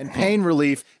relaxation and pain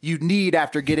relief you need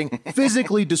after getting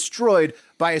physically destroyed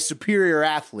by a superior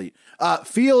athlete.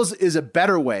 Feels is a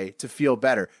better way to feel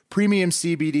better. Premium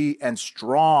CBD and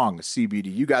strong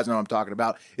CBD. You guys know what I'm talking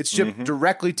about. It's shipped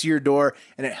directly to your door,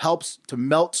 and it helps to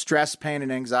melt stress, pain,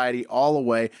 and anxiety all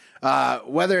away.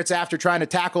 Whether it's after trying to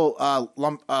tackle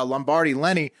Lombardi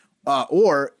Lenny,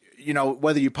 or, you know,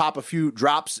 whether you pop a few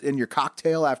drops in your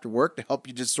cocktail after work to help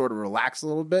you just sort of relax a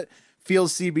little bit.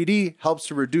 Feels CBD helps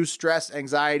to reduce stress,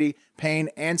 anxiety, pain,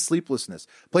 and sleeplessness.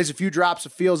 Place a few drops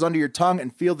of Feels under your tongue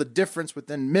and feel the difference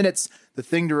within minutes. The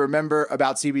thing to remember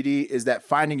about CBD is that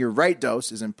finding your right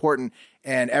dose is important,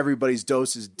 and everybody's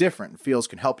dose is different. Feels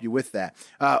can help you with that.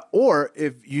 Or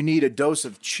if you need a dose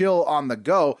of chill on the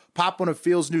go, pop one of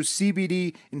Feels' new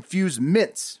CBD-infused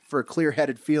mints for a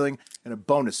clear-headed feeling and a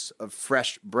bonus of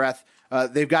fresh breath.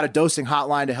 They've got a dosing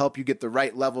hotline to help you get the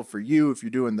right level for you if you're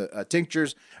doing the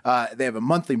tinctures. They have a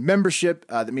monthly membership.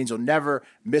 That means you'll never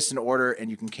miss an order,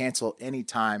 and you can cancel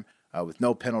anytime with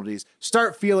no penalties.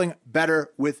 Start feeling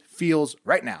better with Feels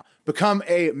right now. Become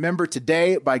a member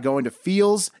today by going to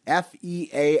Feels,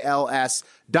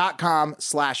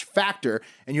 FEALS.com/factor,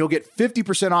 and you'll get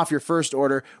 50% off your first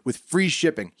order with free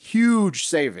shipping. Huge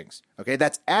savings. Okay,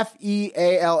 that's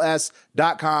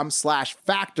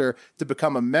FEALS.com/factor to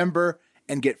become a member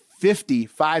and get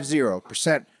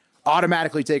 50%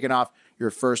 automatically taken off your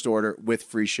first order with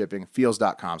free shipping.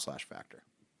 Feals.com/factor.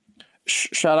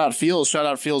 Shout out Feels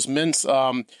Mints.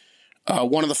 One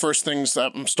of the first things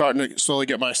that I'm starting to slowly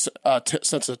get my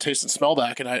sense of taste and smell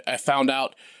back, and I found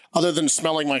out, other than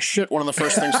smelling my shit, one of the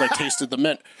first things I tasted the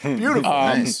mint. Beautiful.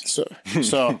 Nice.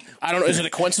 So I don't know. Is it a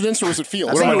coincidence or was it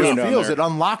Feels? What am I doing? Feels. It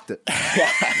unlocked it.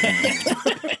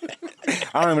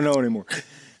 I don't even know anymore.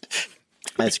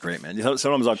 That's great, man.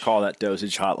 Sometimes I'll call that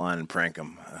dosage hotline and prank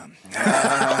them.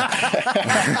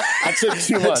 I took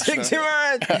too much.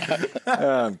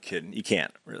 I'm kidding. You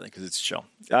can't really because it's chill.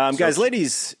 Guys,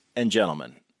 ladies and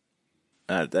gentlemen,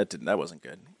 that wasn't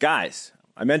good. Guys,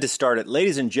 I meant to start it.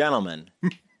 Ladies and gentlemen,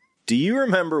 do you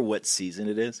remember what season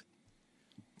it is?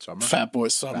 Summer. Fat Boy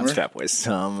Summer. That's Fat Boy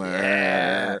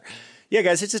Summer. Yeah,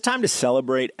 guys, it's a time to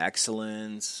celebrate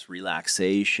excellence,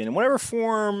 relaxation, in whatever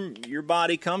form your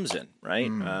body comes in, right?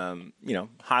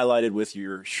 Highlighted with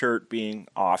your shirt being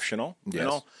optional. Yes. You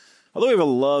know? Although we have a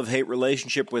love-hate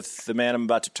relationship with the man I'm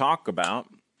about to talk about,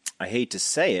 I hate to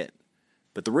say it,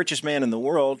 but the richest man in the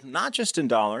world, not just in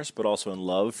dollars, but also in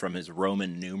love from his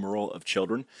Roman numeral of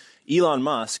children, Elon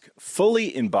Musk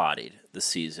fully embodied the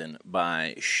season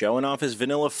by showing off his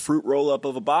vanilla fruit roll-up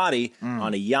of a body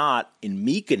on a yacht in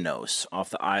Mykonos off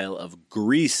the Isle of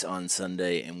Greece on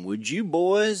Sunday. And would you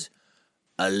boys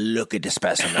look at the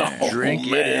specimen? Drink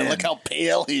it in. Look how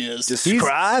pale he is.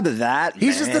 Describe that,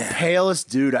 He's man. just the palest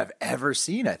dude I've ever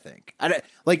seen, I think.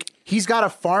 He's got a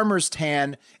farmer's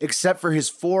tan, except for his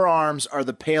forearms are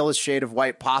the palest shade of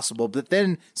white possible. But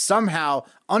then somehow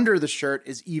under the shirt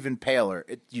is even paler.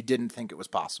 You didn't think it was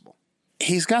possible.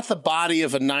 He's got the body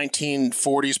of a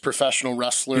 1940s professional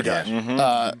wrestler. He does.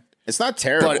 It's not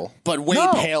terrible. But way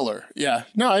paler. Yeah.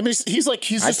 No, I mean, he's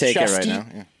just take chesty. it right now.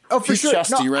 Yeah. Oh, for He's sure.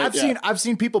 chesty, No, right? I've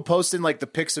seen people posting like the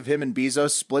pics of him and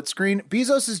Bezos split screen.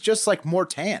 Bezos is just like more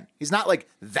tan. He's not like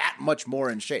that much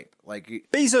more in shape.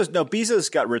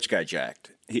 Bezos got rich guy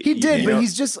jacked. He did, but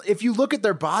he's just, if you look at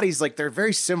their bodies, like they're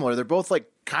very similar. They're both like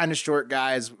kind of short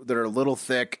guys that are a little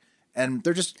thick, and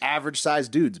they're just average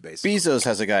sized dudes, basically. Bezos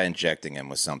has a guy injecting him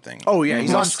with something. Oh yeah,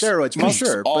 he's on steroids for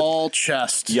sure. All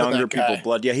chest. Younger people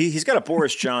blood. Yeah, he's got a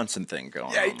Boris Johnson thing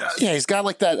going on. He does. Yeah, he's got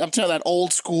like that. I'm telling you, that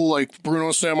old school like Bruno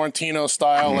Sammartino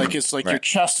style. Like it's like your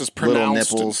chest is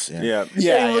pronounced. Little nipples. Yeah.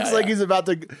 He looks like he's about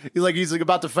to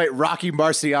fight Rocky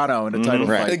Marciano in a title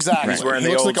fight. Exactly. He's wearing he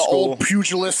the looks old like an school old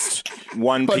pugilist,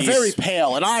 one but piece. very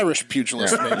pale, an Irish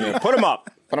pugilist maybe. Put him up.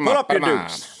 Put him up your Put him on.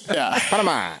 dukes. Yeah. Put him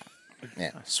on.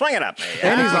 Yeah. Swing it up.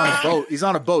 And he's on a boat. He's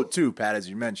on a boat too, Pat, as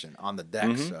you mentioned, on the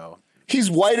deck. So He's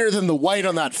whiter than the white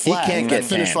on that He flag. can't that get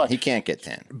finish tan. flag. He can't get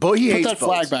tan. but he Put hates that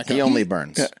flag boats. back up. He only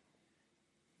burns. Yeah.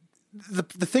 The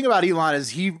thing about Elon is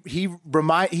he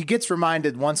gets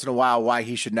reminded once in a while why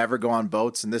he should never go on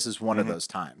boats, and this is one of those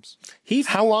times.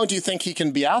 How long do you think he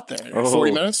can be out there?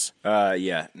 40 minutes?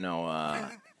 Yeah. No.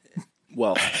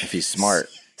 Well, If he's smart.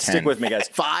 stick 10. with me, guys.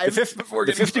 Five The before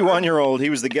getting 51-year-old. He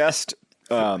was the guest.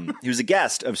 He was a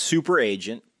guest of super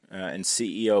agent and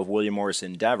CEO of William Morris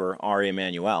Endeavor, Ari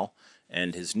Emanuel,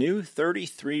 and his new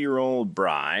 33-year-old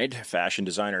bride, fashion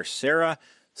designer Sarah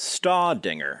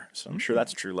Staudinger. So I'm sure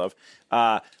that's true love.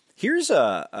 Here's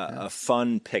a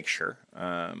fun picture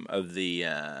of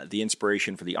the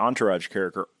inspiration for the Entourage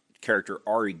character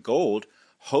Ari Gold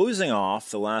hosing off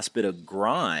the last bit of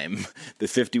grime the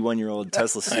 51-year-old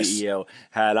Tesla CEO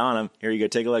had on him. Here you go.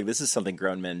 Take a look. This is something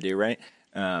grown men do, right?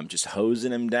 Just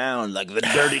hosing him down like the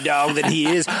dirty dog that he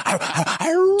is.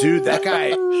 Dude, that guy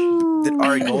that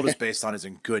Ari Gold is based on is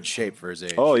in good shape for his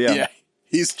age. Oh, yeah.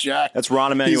 He's jacked. That's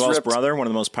Ron Emanuel's brother, one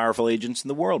of the most powerful agents in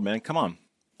the world, man. Come on.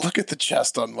 Look at the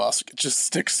chest on Musk. It just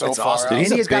sticks so It's far awesome. out.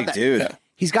 And he's got big dude.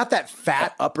 He's got that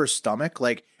fat upper stomach,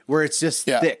 like where it's just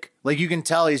thick. Like you can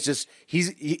tell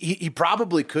he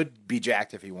probably could be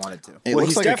jacked if he wanted to. It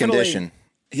looks like a condition.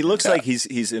 He looks like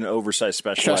he's an oversized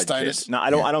specialized kid. No, I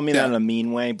don't mean that in a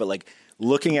mean way, but like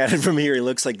looking at it from here, he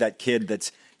looks like that kid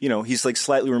that's, you know, he's like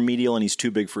slightly remedial and he's too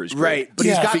big for his grade. Right, but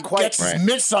he's got if quite gets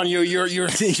mitts on you, you're you're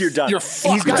done. You're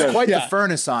fucked. he's got quite the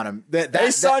furnace on him. Hey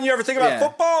son, you ever think about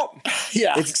football?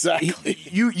 Yeah, exactly.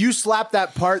 You slap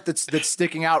that part that's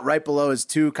sticking out right below his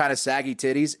two kind of saggy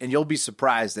titties, and you'll be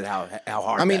surprised at how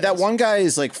hard. I mean, that is. one guy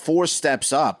is like 4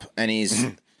 steps up, and he's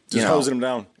Just hosing him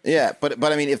down. Yeah, but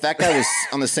I mean, if that guy was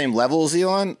on the same level as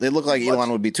Elon, they look like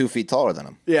Elon would be 2 feet taller than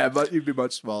him. Yeah, but you'd be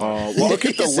much smaller. Well, look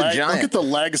at the He's a leg. giant. Look at the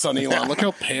legs on Elon. Look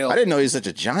how pale. I didn't know he was such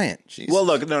a giant. Jeez. Well,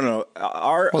 look, no.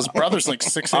 His brother's like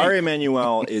 6'8". Ari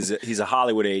Emanuel he's a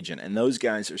Hollywood agent, and those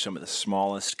guys are some of the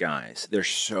smallest guys. They're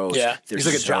so they're He's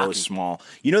like a so jockey. small.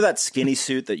 You know that skinny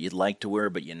suit that you'd like to wear,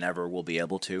 but you never will be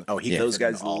able to. Oh, he those fit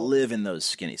in guys all. live in those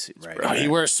skinny suits, Right. bro. Oh, he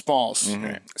wears smalls.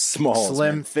 Small,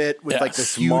 Slim fit with like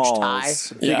this huge Smalls.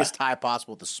 tie, biggest tie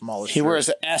possible with the smallest. He shirt. wears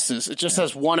S's. It just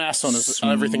has one S on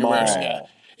everything he wears.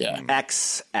 Yeah.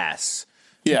 XS.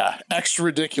 Yeah. Extra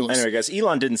ridiculous. Anyway, guys,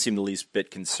 Elon didn't seem the least bit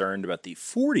concerned about the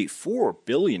 $44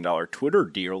 billion Twitter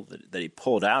deal that he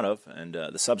pulled out of and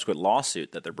the subsequent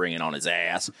lawsuit that they're bringing on his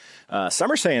ass.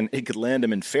 Some are saying it could land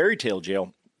him in fairy tale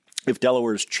jail if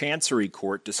Delaware's Chancery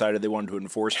Court decided they wanted to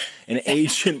enforce an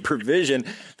ancient provision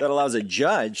that allows a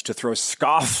judge to throw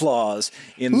scofflaws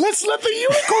in. Let's let the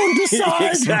unicorn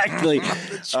decide. Exactly.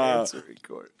 Chancery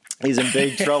Court. He's in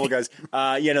big trouble, guys.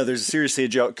 There's seriously a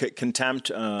joke.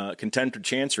 Contempt of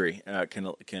chancery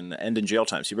can end in jail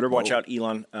time. So you better watch out,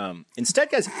 Elon. Instead,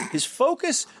 guys, his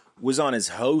focus was on his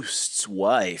host's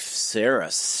wife, Sarah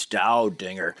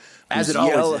Staudinger. As it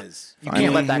always is. You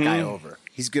can't let that guy over.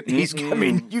 He's good. I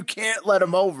mean, you can't let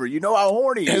him over. You know how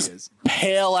horny he is.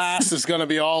 Pale ass is going to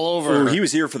be all over. Ooh, he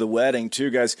was here for the wedding, too,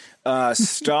 guys.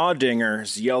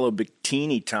 Staudinger's yellow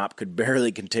bikini top could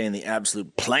barely contain the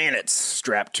absolute planets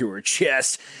strapped to her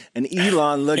chest. And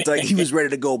Elon looked like he was ready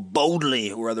to go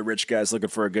boldly where other rich guys looking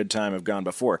for a good time have gone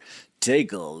before.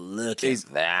 Take a look at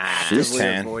that. She's Actively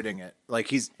tan. avoiding it. Like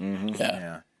he's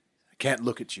yeah. I can't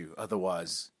look at you,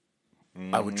 otherwise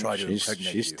I would try to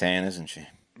impregnate She's you. tan, isn't she?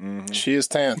 She is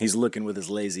tan. He's looking with his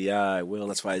lazy eye, Will.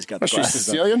 That's why he's got the She's glasses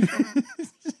on. Sicilian?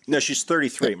 No, she's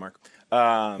 33, Mark.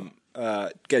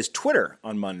 Guys, Twitter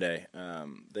on Monday,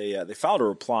 they filed a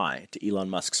reply to Elon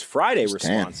Musk's Friday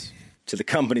response to the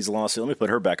company's lawsuit. Let me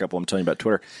put her back up while I'm telling you about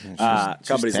Twitter.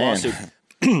 Company's lawsuit.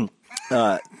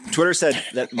 Twitter said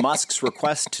that Musk's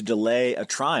request to delay a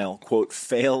trial, quote,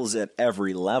 fails at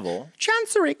every level.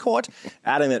 Chancery Court,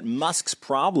 adding that Musk's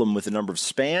problem with the number of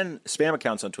spam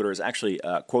accounts on Twitter is actually,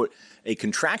 quote, a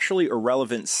contractually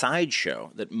irrelevant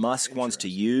sideshow that Musk wants to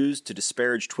use to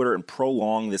disparage Twitter and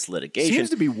prolong this litigation. Seems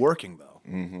to be working though.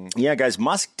 Yeah, guys,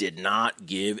 Musk did not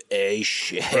give a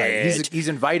shit. Right. He's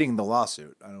inviting the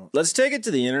lawsuit. Let's take it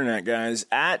to the internet, guys.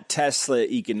 At Tesla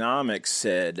Economics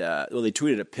said, they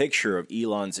tweeted a picture of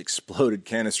Elon's exploded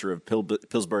canister of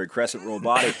Pillsbury Crescent Roll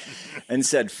body and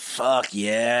said, fuck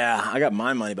yeah, I got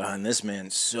my money behind this man.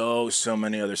 So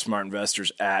many other smart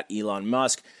investors at Elon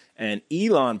Musk. And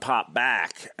Elon popped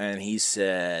back and he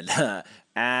said,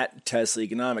 at Tesla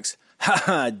Economics,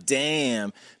 ha,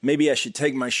 damn, maybe I should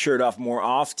take my shirt off more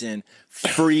often.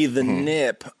 Free the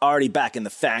nip. Already back in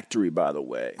the factory, by the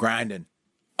way. Grinding.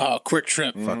 Oh, quick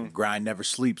trip. Fucking grind never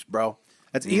sleeps, bro.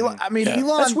 That's Elon. I mean,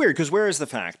 Elon. That's weird because where is the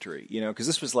factory? You know, because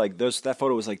this was like that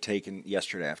photo was like taken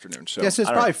yesterday afternoon. So Yes, it's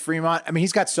probably Fremont. I mean,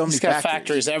 he's got so many He's got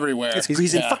factories everywhere.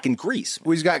 He's in fucking Greece.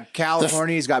 Well, he's got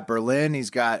California. He's got Berlin. He's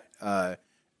got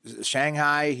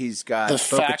Shanghai. He's got The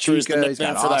Boca factory is the Chica, he's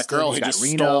nickname got for that Austin, girl he's he got just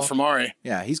Reno. stole from Ari.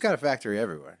 Yeah, he's got a factory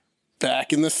everywhere.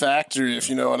 Back in the factory, if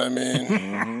you know what I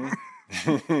mean.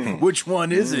 Which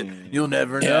one is it? You'll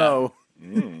never know.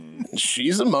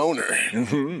 She's a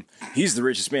moaner. He's the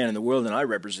richest man in the world, and I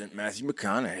represent Matthew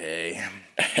McConaughey.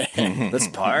 Let's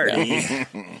party.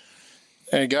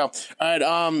 There you go. All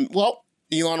right. Well,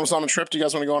 Elon was on a trip. Do you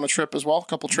guys want to go on a trip as well? A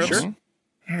couple trips? Sure.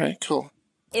 All right, cool.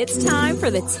 It's time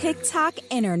for the TikTok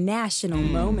International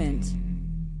Moment.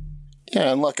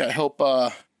 Yeah, and look, I hope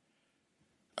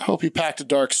he packed a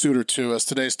dark suit or two, as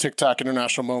today's TikTok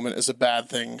international moment is a bad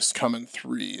things come in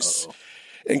threes. Uh-oh.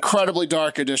 Incredibly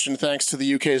dark edition, thanks to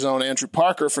the UK's own Andrew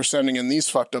Parker for sending in these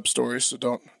fucked up stories. So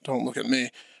don't look at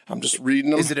me. I'm just reading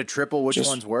them. Is it a triple? Which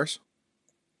one's worse?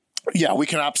 Yeah, we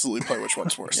can absolutely play which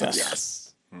one's worse.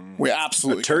 Yes. We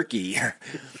absolutely a turkey.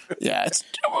 Yeah, it's.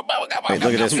 Wait,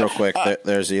 look at this real quick.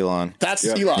 There's Elon. That's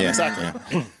Elon,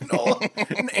 exactly.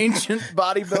 An ancient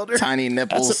bodybuilder. Tiny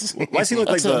nipples. Why does he look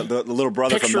like the little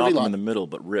brother from Malcolm in the Middle,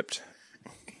 but ripped?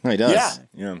 No, he does.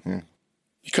 Yeah.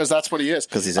 Because that's what he is.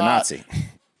 Because he's a Nazi.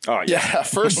 Oh, yeah.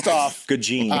 First off. Good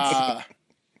genes.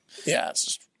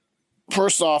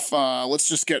 First off, let's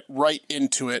just get right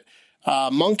into it.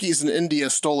 Monkeys in India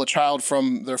stole a child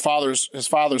from his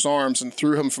father's arms and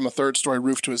threw him from a third-story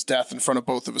roof to his death in front of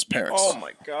both of his parents. Oh,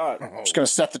 my God. I'm just going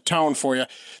to set the tone for you.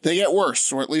 They get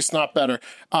worse, or at least not better.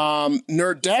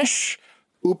 Nirdesh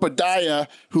Upadhyaya,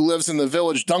 who lives in the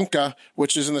village Dunka,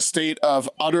 which is in the state of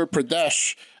Uttar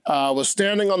Pradesh, was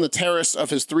standing on the terrace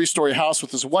of his 3-story house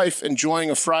with his wife,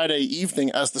 enjoying a Friday evening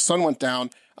as the sun went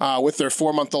down with their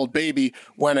 4-month-old baby,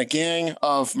 when a gang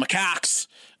of macaques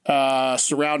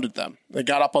surrounded them. They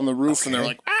got up on the roof and they're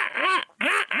like,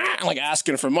 like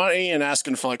asking for money and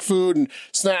asking for like food and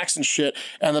snacks and shit.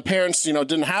 And the parents,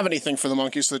 didn't have anything for the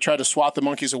monkeys, so they tried to swat the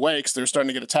monkeys away because they were starting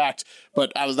to get attacked.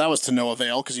 But that was to no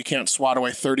avail because you can't swat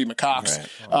away 30 macaques.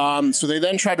 Right. So they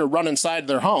then tried to run inside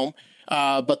their home.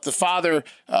 But the father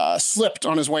slipped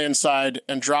on his way inside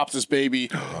and dropped his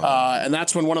baby. And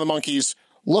that's when one of the monkeys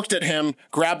looked at him,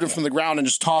 grabbed him from the ground, and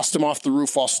just tossed him off the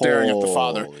roof while staring at the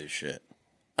father. Holy shit.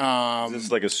 Is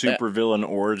this like a supervillain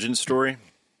origin story?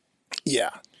 Yeah.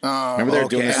 Remember they were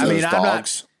doing this to those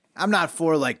dogs? I'm not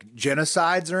for like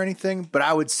genocides or anything, but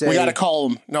I would say we got to call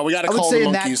them. No, we got to call them. I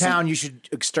would say in that town you should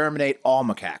exterminate all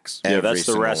macaques. Yeah, that's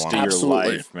the rest of your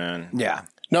life, man. Yeah.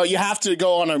 No, you have to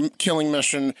go on a killing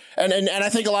mission, and I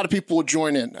think a lot of people would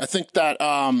join in. I think that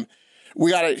we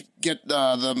got to get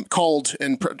them culled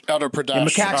in Uttar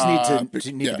Pradesh. The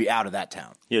macaques need to be out of that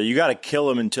town. Yeah, you got to kill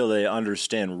them until they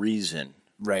understand reason.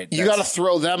 Right. You got to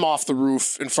throw them off the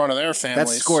roof in front of their families.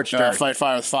 That's scorched earth. Fight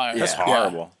fire with fire. That's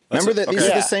horrible. Remember that these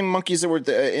are the same monkeys that were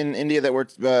in India that were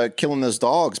killing those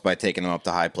dogs by taking them up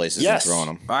to high places and throwing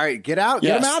them. All right, get out.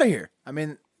 Get them out of here. I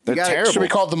mean, they're terrible. Should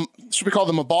we call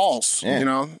them a balls?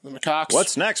 Yeah. The macaques.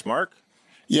 What's next, Mark?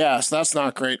 Yes, that's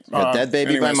not great. Dead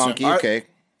baby by monkey.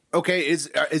 Okay.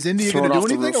 Is India going to do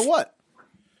anything or what?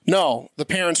 No, the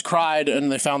parents cried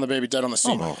and they found the baby dead on the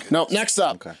scene. No, next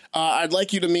up, I'd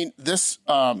like you to meet this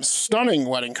stunning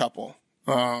wedding couple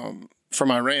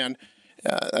from Iran.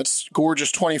 That's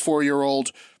gorgeous 24-year-old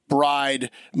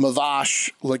bride Mavash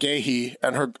Lagehi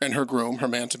and her groom, her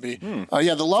man-to-be.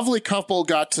 The lovely couple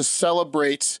got to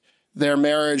celebrate their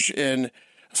marriage in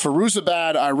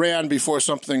Firuzabad, Iran, before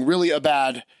something really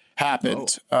bad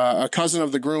happened. A cousin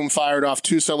of the groom fired off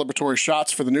 2 celebratory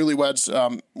shots for the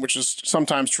newlyweds, which is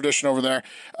sometimes tradition over there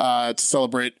to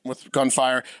celebrate with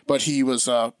gunfire. But he was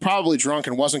probably drunk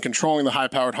and wasn't controlling the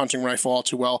high-powered hunting rifle all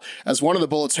too well, as one of the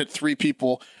bullets hit 3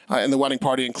 people in the wedding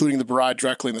party, including the bride,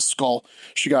 directly in the skull.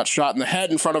 She got shot in the head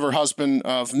in front of her husband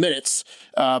of minutes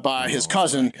by his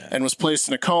cousin and was placed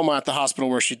in a coma at the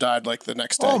hospital, where she died like the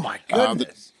next day. Oh, my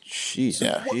goodness. Jesus.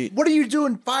 Yeah. What are you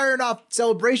doing firing off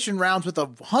celebration rounds with a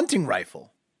hunting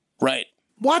rifle? Right.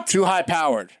 What? Too high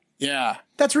powered. Yeah.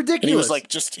 That's ridiculous. And he was like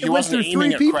he wasn't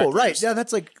aiming at 3 people. correctly. Right. Yeah,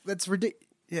 that's ridiculous.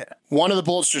 Yeah. One of the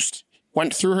bullets just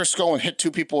went through her skull and hit 2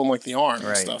 people in like the arm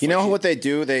and stuff. You know what they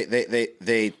do?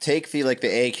 They take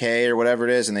the AK or whatever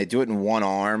it is and they do it in one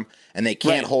arm and they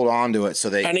can't hold on to it, so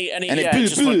they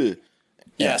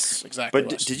Yes, exactly.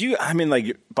 But did you? I mean,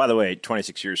 like, by the way,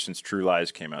 26 years since True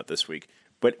Lies came out this week.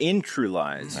 But in True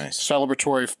Lies,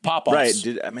 celebratory pop-offs.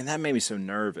 Right. That made me so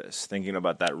nervous thinking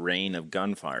about that rain of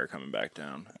gunfire coming back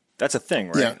down. That's a thing,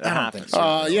 right? Yeah, that happens.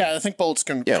 I think bullets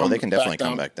can. Yeah, they can definitely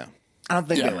come back down. I don't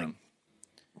think they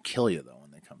kill you though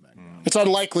when they come back down. It's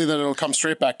unlikely that it'll come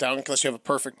straight back down unless you have a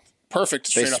perfect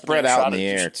straight they up. Spread out in the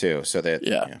air too, so that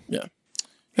yeah.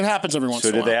 It happens every once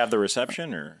in a while. So did they have the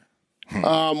reception or?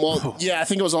 I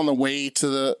think it was on the way to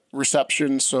the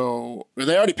reception, so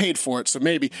they already paid for it, so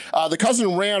maybe. The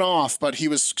cousin ran off, but he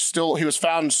was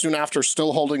found soon after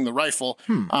still holding the rifle.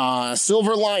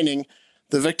 Silver lining,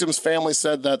 the victim's family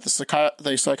said that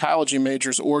the psychology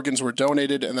major's organs were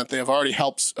donated and that they have already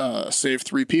helped save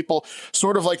 3 people,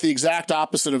 sort of like the exact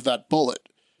opposite of that bullet.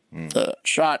 The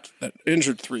shot that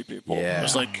injured 3 people. Yeah. It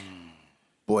was like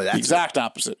that's the exact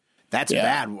opposite. That's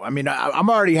bad. I mean, I'm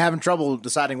already having trouble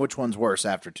deciding which one's worse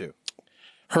after 2.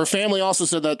 Her family also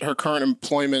said that her current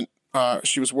employment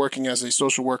She was working as a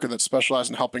social worker that specialized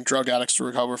in helping drug addicts to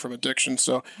recover from addiction.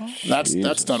 So that's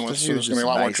done with. So there's going to be a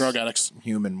lot more drug addicts.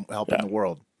 Human helping the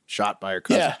world. Shot by her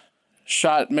cousin. Yeah.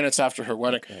 Shot minutes after her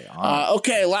wedding.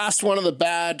 Okay, last one of the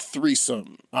bad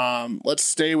threesome. Let's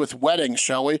stay with weddings,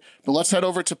 shall we? But let's head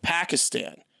over to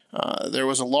Pakistan. There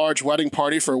was a large wedding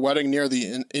party for a wedding near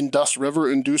the Indus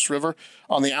River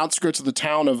on the outskirts of the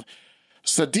town of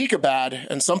Sadiqabad,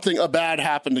 and something bad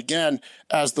happened again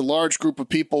as the large group of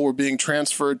people were being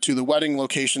transferred to the wedding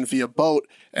location via boat,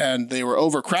 and they were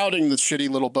overcrowding the shitty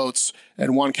little boats,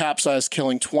 and one capsized,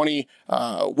 killing 20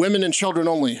 women and children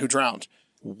only who drowned.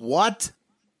 What?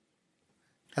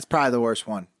 That's probably the worst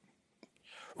one.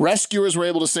 Rescuers were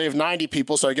able to save 90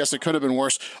 people, so I guess it could have been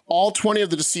worse. All 20 of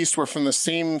the deceased were from the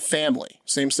same family,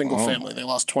 same single family. They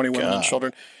lost 20 women and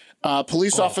children.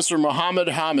 Police officer Mohammed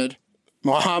Hamid,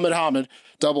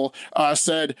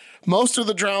 said most of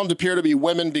the drowned appear to be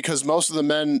women because most of the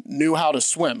men knew how to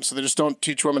swim. So they just don't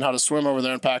teach women how to swim over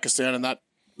there in Pakistan, and that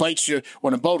bites you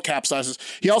when a boat capsizes.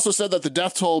 He also said that the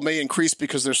death toll may increase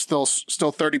because there's still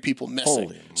 30 people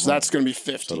missing. So that's going to be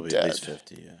 50 dead. At least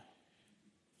 50,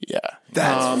 yeah.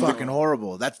 That's fucking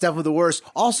horrible. That's definitely the worst.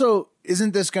 Also,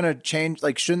 isn't this going to change?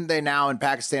 Like, shouldn't they now in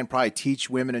Pakistan probably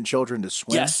teach women and children to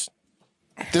swim? Yes.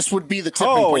 This would be the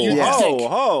tipping point. It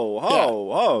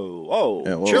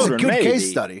was a good case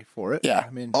study for it. Yeah.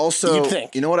 I mean, also,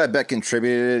 you know what I bet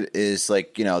contributed is,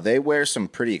 like, you know, they wear some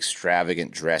pretty extravagant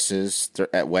dresses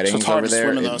at weddings over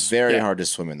there. It's very hard to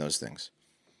swim in those things.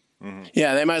 Mm-hmm.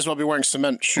 Yeah, they might as well be wearing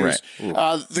cement shoes.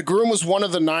 Right. The groom was one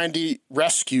of the 90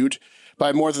 rescued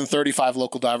by more than 35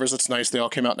 local divers. That's nice. They all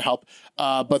came out to help.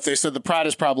 But they said the bride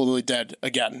is probably dead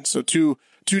again. So two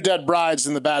dead brides,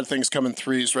 and the bad things come in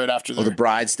threes right after that. Oh, the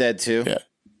bride's dead too? Yeah.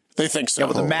 They think so. Yeah,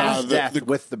 but the mass death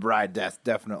with the bride death,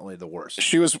 definitely the worst.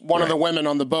 She was one of the women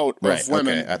on the boat. Right.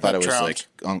 Women I thought it was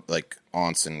drowned. like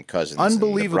aunts and cousins.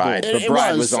 Unbelievable. And the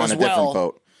bride was on a different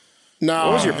boat. No.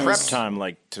 What was your prep time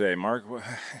like today, Mark?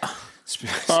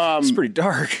 It's pretty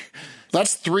dark.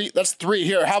 That's three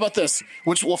here. How about this?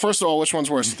 First of all, which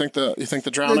one's worse? You think the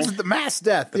drowning? It's the mass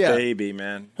death. The baby,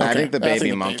 man. Okay. I think the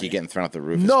baby monkey getting thrown out the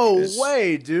roof. No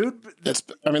way, dude.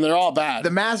 They're all bad.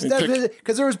 The mass death,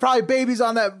 because there was probably babies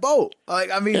on that boat.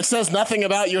 It says nothing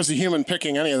about you as a human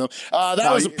picking any of them.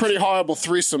 That was a pretty horrible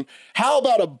threesome. How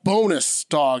about a bonus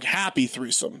dog happy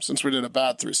threesome? Since we did a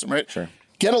bad threesome, right? Sure.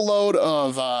 Get a load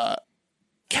of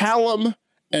Callum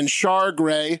and Char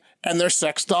Gray and their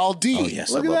sex doll D. Oh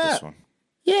yes, I love this one.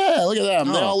 Yeah, look at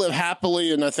them. They all live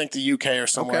happily in, I think, the UK or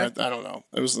somewhere. Okay. I don't know.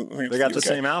 They got the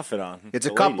same outfit on. It's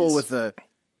a couple with a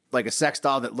sex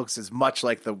doll that looks as much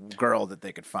like the girl that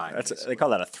they could find. They call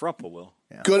that a throuple, Will.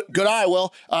 Yeah. Good eye,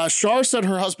 Will. Char said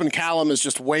her husband Callum is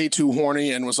just way too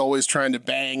horny and was always trying to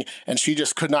bang, and she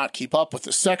just could not keep up with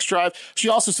the sex drive. She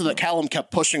also said that Callum kept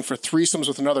pushing for threesomes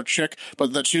with another chick,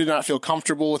 but that she did not feel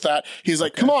comfortable with that. He's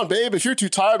like, come on, babe, if you're too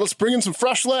tired, let's bring in some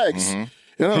fresh legs.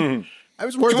 Mm-hmm. You know? I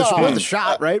was worth the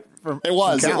shot, right? It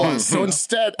was. So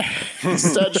instead,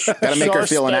 gotta make her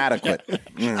feel inadequate.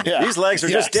 Yeah. These legs are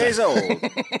just days old.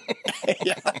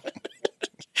 Yeah.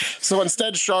 So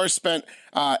instead, Char spent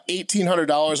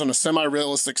 $1,800 on a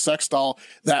semi-realistic sex doll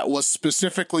that was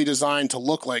specifically designed to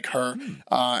look like her,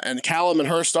 and Callum and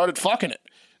her started fucking it.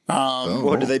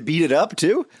 Do they beat it up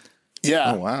too?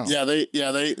 Yeah. Oh wow. Yeah.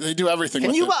 They do everything.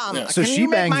 Can with you? it. So can she you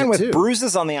make bangs mine it with too.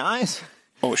 bruises on the eyes.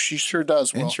 Oh, she sure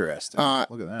does. Will. Interesting.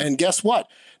 Look at that. And guess what?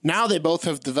 Now they both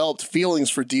have developed feelings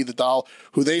for Dee the doll,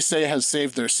 who they say has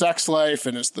saved their sex life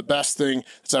and is the best thing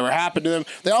that's ever happened to them.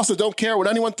 They also don't care what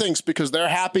anyone thinks because they're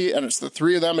happy, and it's the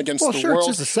three of them against the world.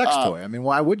 It's just a sex toy. I mean,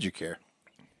 why would you care?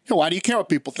 Why do you care what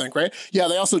people think, right? Yeah,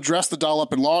 they also dress the doll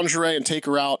up in lingerie and take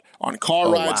her out on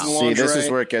car rides in lingerie. See, this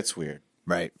is where it gets weird.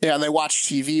 Right. Yeah, and they watch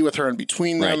TV with her in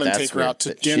between them and take her out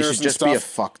to dinners and stuff. She should just be a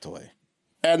fuck toy.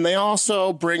 And they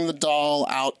also bring the doll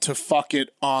out to fuck it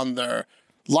on their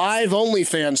live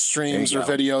OnlyFans streams or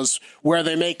videos where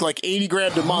they make like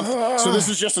 $80,000 a month. So this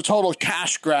is just a total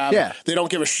cash grab. Yeah. They don't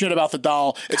give a shit about the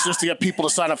doll. It's just to get people to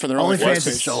sign up for their OnlyFans OnlyFans.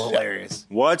 is so hilarious.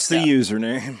 What's the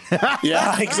username?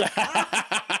 Yeah, exactly.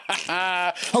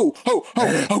 Ho, ho, ho,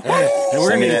 ho. And we're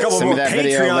going to need a couple more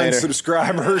Patreon later.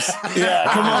 subscribers. Yeah,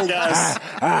 come on, guys.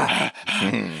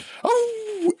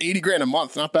 $80,000 a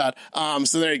month, not bad.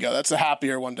 So there you go. That's a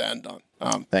happier one to end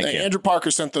on. Thank you. Andrew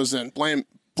Parker sent those in. Blame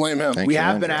him. We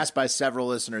have been asked by several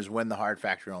listeners when the Hard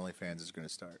Factory OnlyFans is going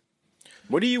to start.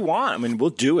 What do you want? I mean, we'll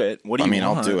do it. What do you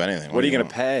want? I'll do anything. What are you going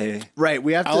to pay? Right,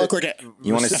 we have to. Look like a,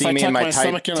 you want to see me in my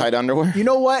tight underwear? You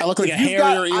know what? I look like if a you've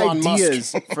got hairier Elon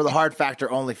ideas for the Hard Factor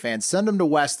OnlyFans, send them to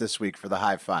Wes this week for the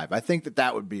high five. I think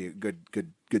that would be a good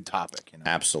topic. You know?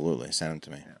 Absolutely, send them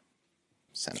to me.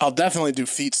 I'll definitely do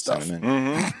feet stuff.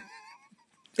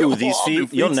 Ooh, these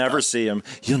feet, you'll never see them.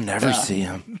 You'll never see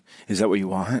them. Is that what you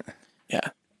want? Yeah.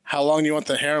 How long do you want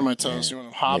the hair on my toes? You want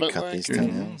them hobbit cut like? these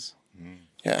toenails.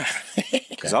 Yeah.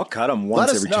 Because I'll cut them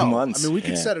once every 2 months. I mean, we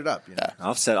can set it up. You know?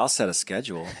 I'll set a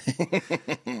schedule.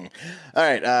 All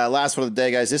right, last one of the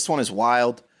day, guys. This one is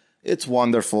wild. It's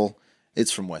wonderful.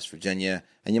 It's from West Virginia.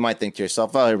 And you might think to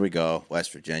yourself, oh, here we go.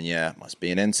 West Virginia. Must be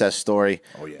an incest story.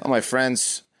 Oh, yeah. Well, my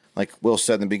friends, like Will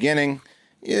said in the beginning,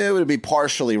 yeah, it would be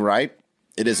partially right.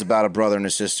 It is about a brother and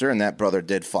a sister, and that brother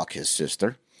did fuck his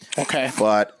sister. Okay.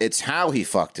 But it's how he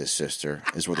fucked his sister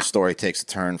is where the story takes a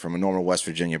turn from a normal West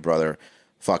Virginia brother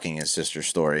fucking his sister's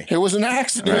story. It was an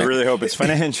accident. I really hope it's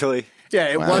financially. Yeah,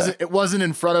 it wasn't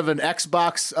in front of an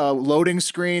Xbox loading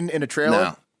screen in a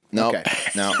trailer. No. Okay.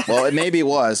 No. Well, maybe it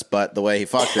was, but the way he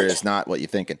fucked her is not what you're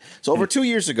thinking. So over 2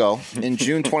 years ago, in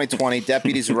June 2020,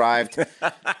 deputies arrived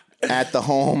at the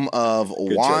home of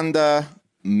Wanda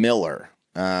Miller.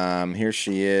 Here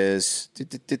she is.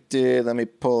 Let me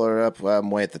pull her up.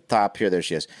 I'm way at the top here. There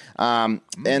she is. And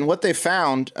what they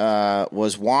found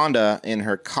was Wanda in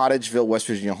her Cottageville, West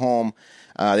Virginia home.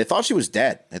 They thought she was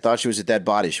dead. They thought she was a dead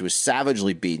body. She was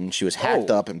savagely beaten. She was hacked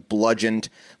up and bludgeoned,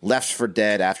 left for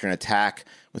dead after an attack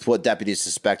with what deputies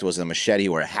suspect was a machete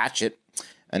or a hatchet.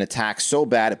 An attack so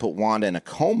bad it put Wanda in a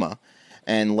coma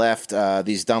and left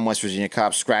these dumb West Virginia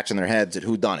cops scratching their heads at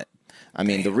who done it. I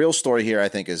mean, the real story here, I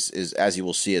think, is as you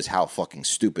will see, is how fucking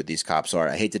stupid these cops are.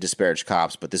 I hate to disparage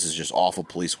cops, but this is just awful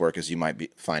police work, as you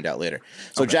might find out later.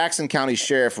 So Jackson County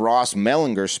Sheriff Ross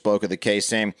Mellinger spoke of the case,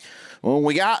 saying, when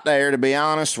we got there, to be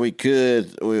honest, we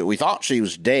thought she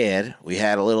was dead. We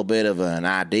had a little bit of an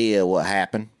idea what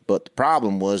happened. But the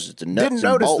problem was that the nuts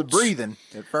and bolts. The breathing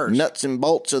at first. Nuts and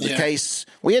bolts of the case,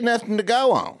 we had nothing to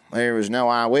go on. There was no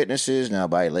eyewitnesses.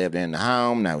 Nobody lived in the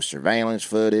home. No surveillance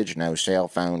footage. No cell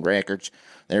phone records.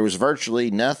 There was virtually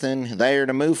nothing there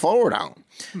to move forward on.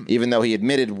 Even though he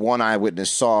admitted one eyewitness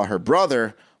saw her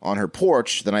brother on her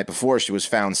porch the night before she was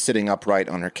found sitting upright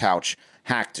on her couch,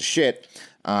 hacked to shit.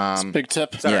 That's a big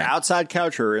tip. Is that an outside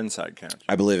couch or inside couch?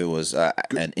 I believe it was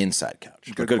an inside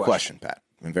couch. Good question, Pat.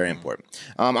 Very important.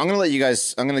 I'm going to let you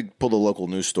guys. I'm going to pull the local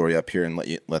news story up here and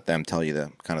let them tell you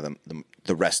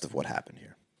the rest of what happened here.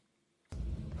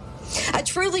 A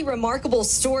truly remarkable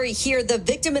story here. The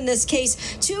victim in this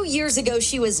case, 2 years ago,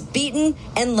 she was beaten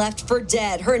and left for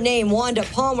dead. Her name, Wanda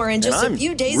Palmer, and just a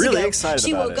few days ago,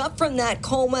 she woke up from that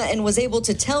coma and was able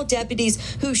to tell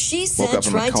deputies who she said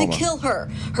tried to kill her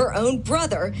own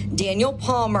brother, Daniel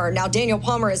Palmer. Now, Daniel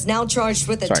Palmer is now charged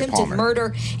with attempted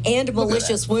murder and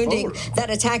malicious wounding. That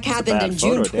attack happened in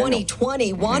June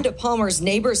 2020. Wanda Palmer's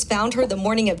neighbors found her the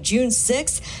morning of June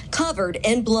 6th, covered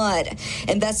in blood.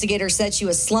 Investigators said she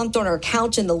was slumped on her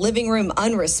couch in the living room,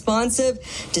 unresponsive.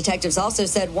 Detectives also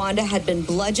said Wanda had been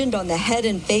bludgeoned on the head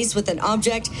and face with an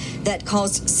object that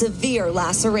caused severe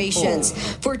lacerations.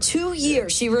 For 2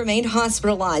 years, she remained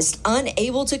hospitalized,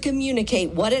 unable to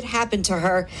communicate what had happened to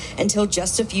her until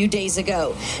just a few days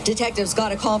ago. Detectives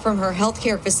got a call from her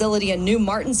healthcare facility in New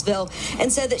Martinsville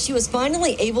and said that she was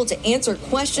finally able to answer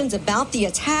questions about the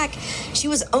attack. She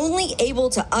was only able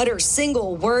to utter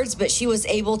single words, but she was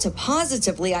able to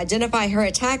positively identify her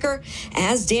attacker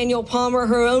as Daniel Palmer,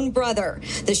 her own brother.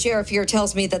 The sheriff here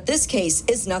tells me that this case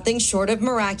is nothing short of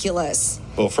miraculous.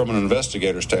 Well, from an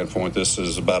investigator standpoint, this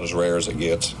is about as rare as it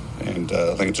gets. And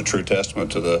I think it's a true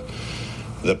testament to the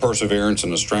perseverance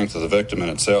and the strength of the victim in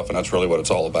itself, and that's really what it's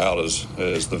all about, is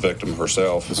the victim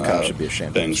herself should be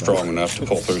ashamed being strong enough to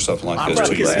pull through something like this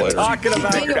 2 years later.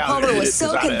 Daniel Palmer was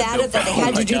so combative that they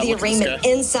had to do the arraignment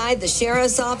inside the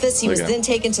sheriff's office. He was then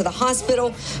taken to the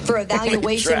hospital for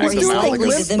evaluation, where he's likely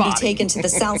to then be taken to the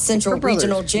South Central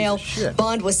Regional Jail.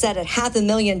 Bond was set at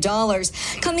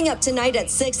 $500,000. Coming up tonight at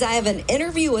 6, I have an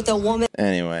interview with a woman.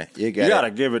 Anyway, you got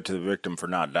to give it to the victim for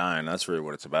not dying. That's really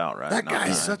what it's about, right? That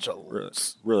guy's such a...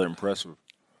 Really impressive.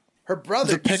 Her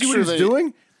brother, did you see what he was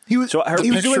doing? He was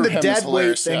doing the dead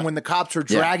weight thing when the cops were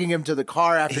dragging him to the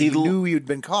car after he knew he'd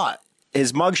been caught.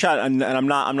 His mugshot, and I'm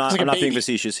not being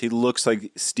facetious. He looks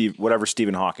like whatever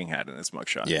Stephen Hawking had in his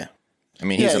mugshot. Yeah, I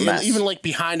mean he's a mess. Even like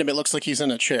behind him, it looks like he's in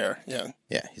a chair. Yeah,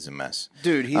 he's a mess,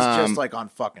 dude. He's just like on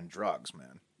fucking drugs,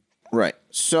 man. Right.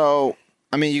 So,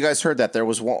 I mean, you guys heard that there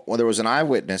was an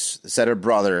eyewitness that said her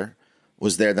brother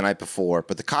was there the night before,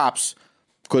 but the cops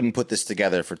couldn't put this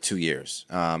together for 2 years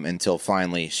until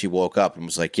finally she woke up and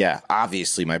was like, yeah,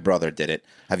 obviously my brother did it.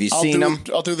 Have you seen him?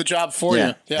 I'll do the job for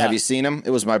you. Yeah. Have you seen him? It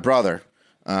was my brother.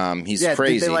 He's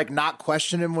crazy. Did they like not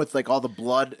question him with like all the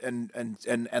blood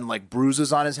and like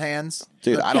bruises on his hands?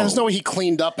 Dude, I don't. There's no way he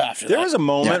cleaned up after that. There was a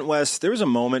moment, Wes. There was a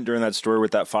moment during that story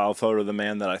with that file photo of the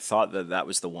man that I thought that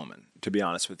was the woman. To be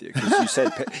honest with you, because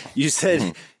you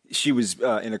said she was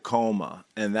in a coma,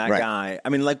 and that guy. I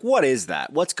mean, like, what is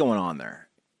that? What's going on there?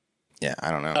 Yeah,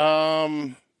 I don't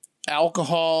know.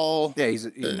 Alcohol. Yeah, he's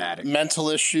an addict. Mental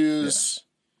issues.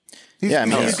 Yeah, I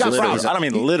mean, he's got problems. I don't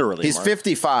mean literally. He's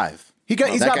 55. He's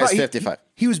got 55.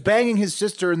 He was banging his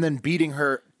sister and then beating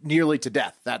her nearly to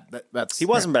death. That's he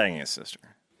wasn't banging his sister.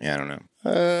 Yeah, I don't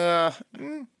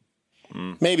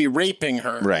know. Maybe raping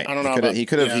her. Right. I don't know. He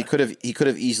could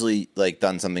have easily like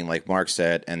done something like Mark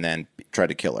said, and then tried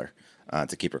to kill her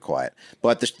to keep her quiet.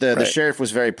 But the sheriff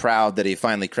was very proud that he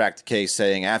finally cracked the case,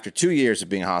 saying after 2 years of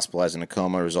being hospitalized in a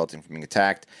coma resulting from being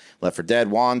attacked, left for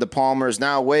dead, Wanda Palmer is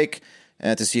now awake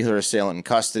to see her assailant in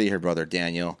custody. Her brother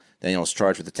Daniel is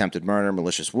charged with attempted murder,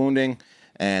 malicious wounding,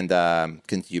 and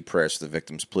continued prayers for the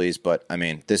victims, please. But I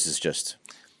mean, this is just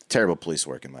terrible police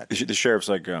work in my opinion. The sheriff's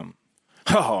like, oh,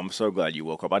 I'm so glad you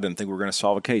woke up. I didn't think we were going to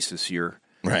solve a case this year.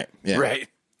 Right. Yeah. right.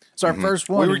 It's our first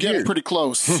one. We were getting pretty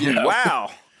close. Yeah.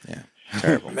 Wow. Yeah.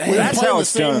 Terrible. Man, that's how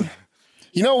it's done.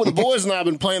 You know, the boys and I have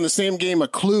been playing the same game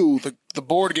of Clue, the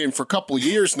board game, for a couple of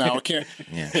years now. I can't.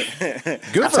 Yeah.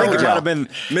 Good I for think it her. might have been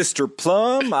Mr.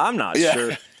 Plum. I'm not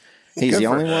sure. He's the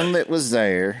only one that was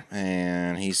there,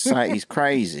 and he's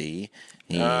crazy.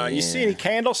 You see any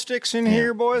candlesticks in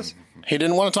here, boys? He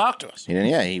didn't want to talk to us. He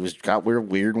got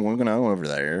weird and going on over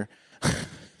there.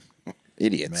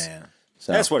 Idiots. Man.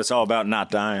 So, That's what it's all about,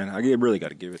 not dying. I really got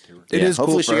to give it to her. It is cool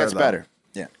hopefully for she her, gets though. better.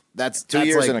 Yeah. That's 2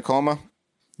 years like, in a coma.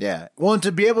 Yeah. Well, and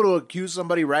to be able to accuse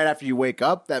somebody right after you wake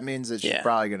up, that means that she's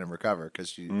probably going to recover because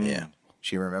she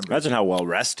remembers. Imagine how well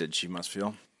rested she must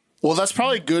feel. Well, that's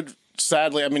probably good.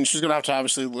 Sadly, I mean, she's going to have to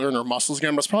obviously learn her muscles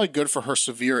again, but it's probably good for her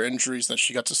severe injuries that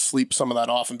she got to sleep some of that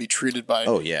off and be treated by,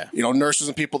 nurses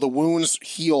and people. The wounds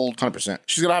healed. 100%.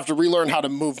 She's going to have to relearn how to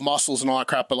move muscles and all that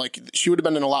crap, but like she would have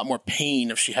been in a lot more pain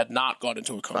if she had not gone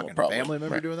into a coma. Probably. Family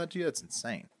member doing that to you? That's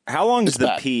insane. How long is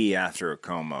the pee after a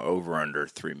coma? Over under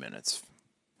 3 minutes?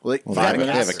 Well, They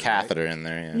have a catheter in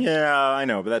there. Yeah, I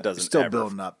know, but that doesn't Still ever.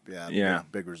 building up. Yeah.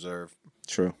 Big reserve.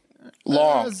 True.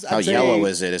 Long. How yellow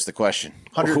is it is the question.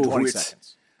 120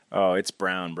 seconds. Oh, it's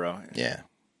brown, bro. Yeah.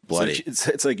 Bloody.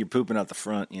 It's like you're pooping out the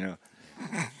front, you know.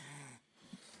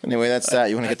 Anyway, that's that.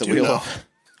 You want to get the wheel off?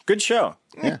 Good show.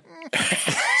 Yeah.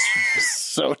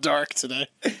 So dark today.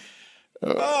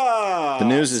 The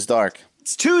news is dark.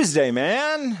 It's Tuesday,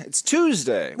 man. It's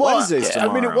Tuesday. Well, Wednesday's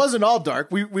tomorrow. I mean, it wasn't all dark.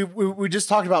 We just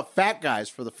talked about fat guys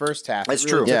for the first half. That's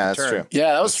It really true. took Yeah, a that's turn. true.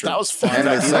 Yeah, that was fun. And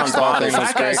the sex doll thing was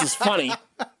Fat Guys great. is funny.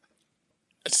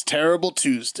 It's Terrible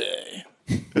Tuesday.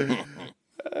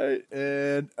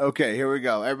 And okay, here we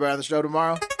go. Everybody on the show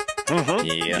tomorrow.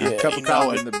 Yeah. Cup of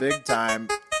coffee in the big time.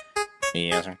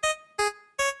 Yes, sir.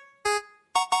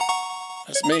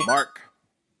 That's me. Mark.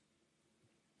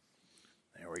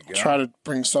 There we go. Try to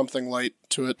bring something light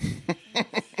to it.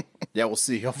 Yeah, we'll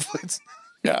see. Hopefully,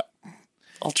 Yeah,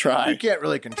 I'll try. you can't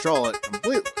really control it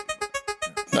completely.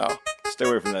 No. Stay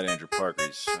away from that Andrew Parker.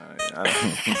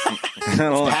 I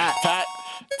don't like, Pat.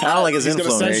 I don't like his he's gonna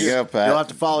influence. send There you go, You'll have Pat.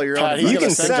 to follow your Pat, own. he's You gonna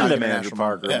can send send him Dr. Andrew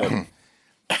Parker. Yeah.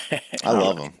 But I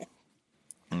love him.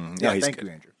 Yeah, he's thank good.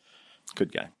 you, Andrew.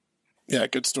 Good guy. Yeah,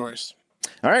 good stories.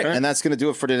 All right, and that's going to do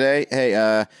it for today. Hey,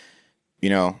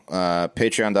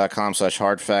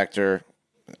 patreon.com/hardfactor.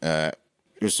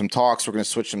 There's some talks. We're going to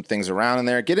switch some things around in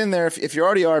there. Get in there. If you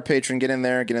already are a patron, get in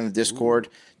there. Get in the Discord.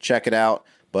 Check it out.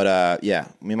 But,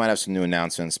 we might have some new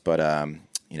announcements. But,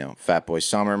 Fat Boy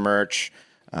Summer merch,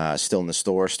 still in the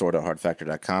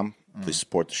store.hardfactor.com. Please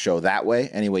support the show that way,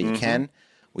 any way you can.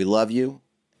 We love you,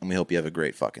 and we hope you have a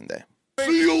great fucking day.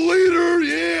 See you later,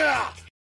 yeah!